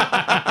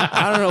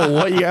 I don't know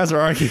what you guys are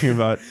arguing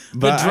about.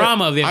 But The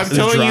drama of the I'm episode.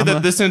 telling you drama?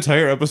 that this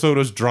entire episode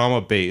was drama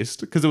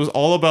based because it was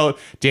all about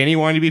Danny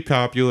wanting to be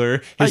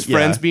popular, his yeah.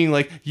 friends being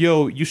like,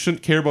 "Yo, you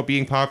shouldn't care about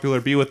being popular.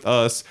 Be with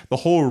us." The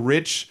whole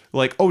rich,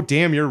 like, "Oh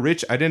damn, you're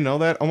rich. I didn't know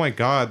that. Oh my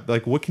god,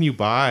 like, what can you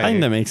buy?" I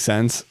think that makes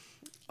sense.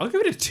 I'll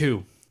give it a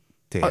 2.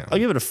 Damn. I'll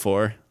give it a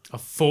 4. A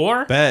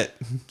 4? Bet.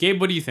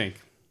 Gabe, what do you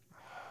think?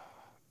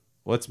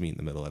 Let's meet in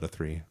the middle at a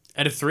 3.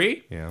 At a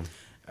 3? Yeah.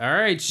 All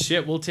right,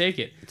 shit, we'll take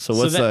it. So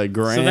what's the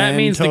grand So that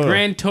means total? the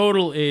grand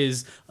total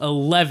is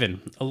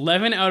 11.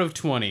 11 out of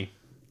 20.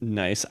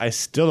 Nice. I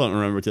still don't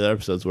remember what the other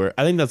episodes were.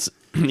 I think that's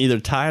either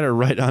tied or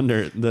right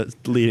under the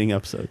leading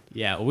episode.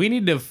 Yeah, we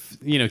need to,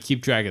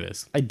 keep track of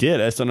this. I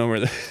did. I just don't know where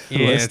the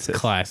Yeah, list it's is.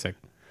 classic.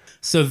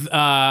 So,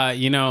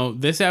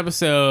 this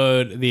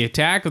episode, the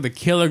attack of the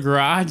Killer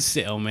Garage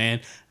Sale,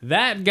 man,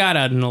 that got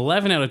an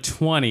 11 out of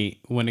 20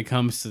 when it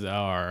comes to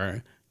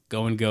our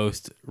Going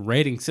Ghost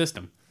rating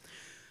system.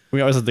 We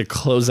always have to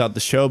close out the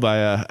show by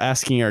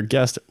asking our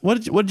guest,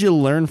 what did you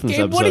learn from this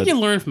Gabe, episode? what did you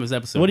learn from this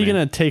episode? What are you man?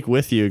 going to take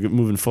with you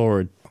moving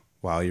forward?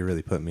 Wow, you're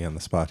really putting me on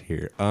the spot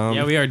here.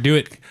 Yeah, we are. Do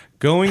it.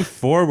 Going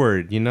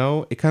forward,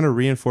 it kind of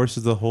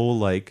reinforces the whole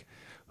like,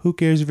 who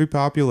cares if you're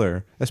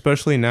popular?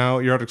 Especially now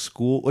you're out of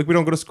school. Like, we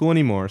don't go to school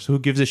anymore, so who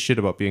gives a shit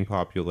about being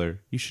popular?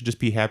 You should just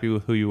be happy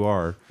with who you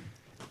are.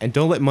 And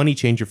don't let money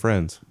change your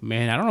friends.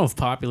 Man, I don't know if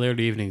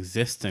popularity even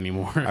exists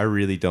anymore. I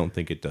really don't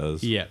think it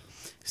does. Yeah.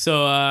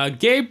 So,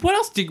 Gabe,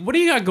 what do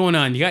you got going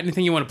on? You got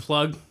anything you want to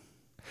plug?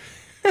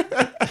 All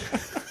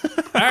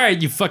right,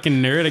 you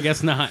fucking nerd. I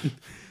guess not.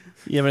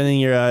 You have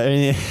anything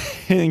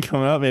anything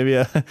coming up? Maybe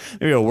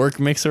a work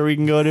mixer we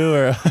can go to,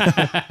 or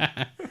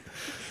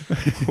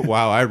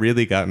Wow, I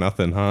really got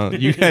nothing, huh?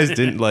 You guys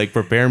didn't like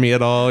prepare me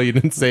at all. You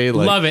didn't say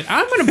like. Love it.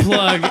 I'm gonna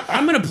plug.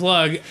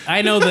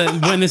 I know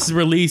that when this is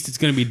released, it's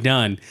gonna be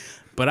done.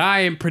 But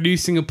I am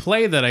producing a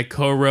play that I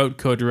co-wrote,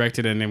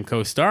 co-directed, and am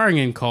co-starring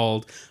in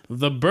called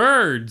The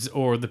Birds,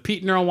 or the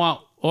Pete Neuron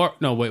what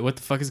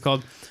the fuck is it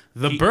called?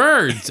 The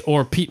Birds,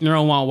 or Pete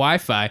Neuron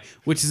Wi-Fi,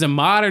 which is a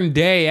modern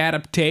day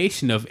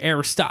adaptation of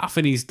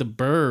Aristophanes' The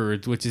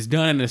Birds, which is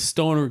done in a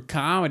stoner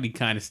comedy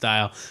kind of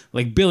style,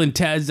 like Bill and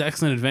Ted's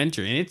Excellent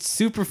Adventure. And it's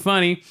super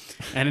funny.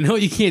 And I know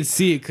you can't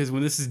see it because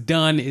when this is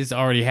done, it's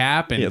already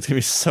happened. yeah, it's gonna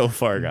be so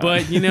far gone.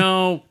 But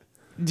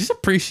just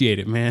appreciate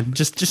it, man.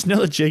 just know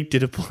that Jake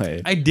did a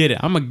play. I did it.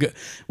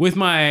 With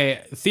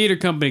my theater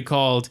company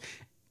called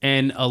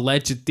An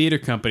Alleged Theater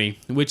Company,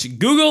 which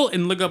Google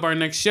and look up our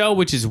next show,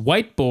 which is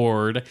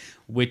Whiteboard,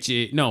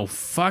 no,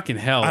 fucking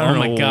hell. I don't Oh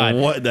my know God.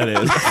 what that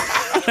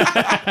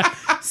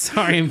is.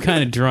 Sorry, I'm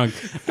kind of drunk.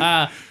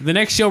 The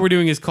next show we're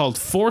doing is called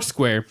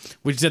Foursquare,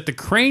 which is at the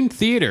Crane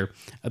Theater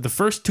the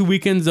first 2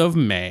 weekends of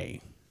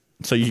May.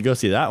 So you can go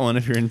see that one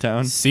if you're in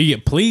town. See you,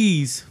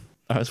 please.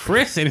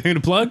 Chris, anything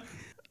to plug?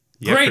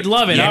 Great,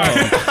 love it. All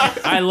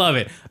right. I love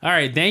it. All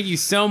right, thank you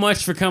so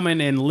much for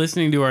coming and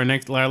listening to our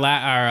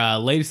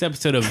latest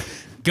episode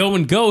of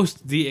Going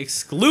Ghost, the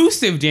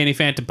exclusive Danny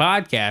Phantom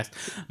podcast.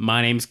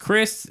 My name's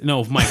Chris.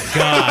 No, my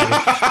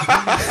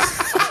God.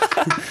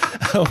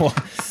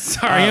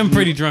 Sorry, I'm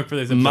pretty drunk for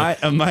this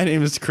episode. My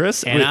name is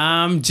Chris. And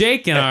I'm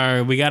Jake,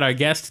 and we got our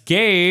guest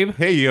Gabe.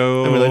 Hey,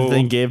 yo. And we'd like to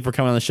thank Gabe for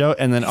coming on the show.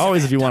 And then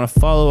always, if you want to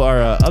follow our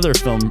other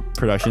film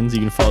productions, you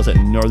can follow us at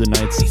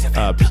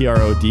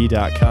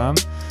northernightsprod.com.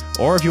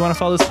 Or if you want to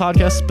follow this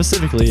podcast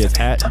specifically, it's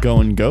at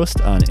Going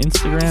Ghost on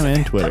Instagram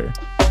and Twitter.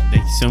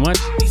 Thank you so much.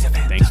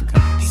 Thanks for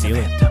coming. See you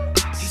later.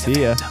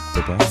 See ya.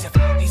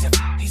 Bye-bye. He's a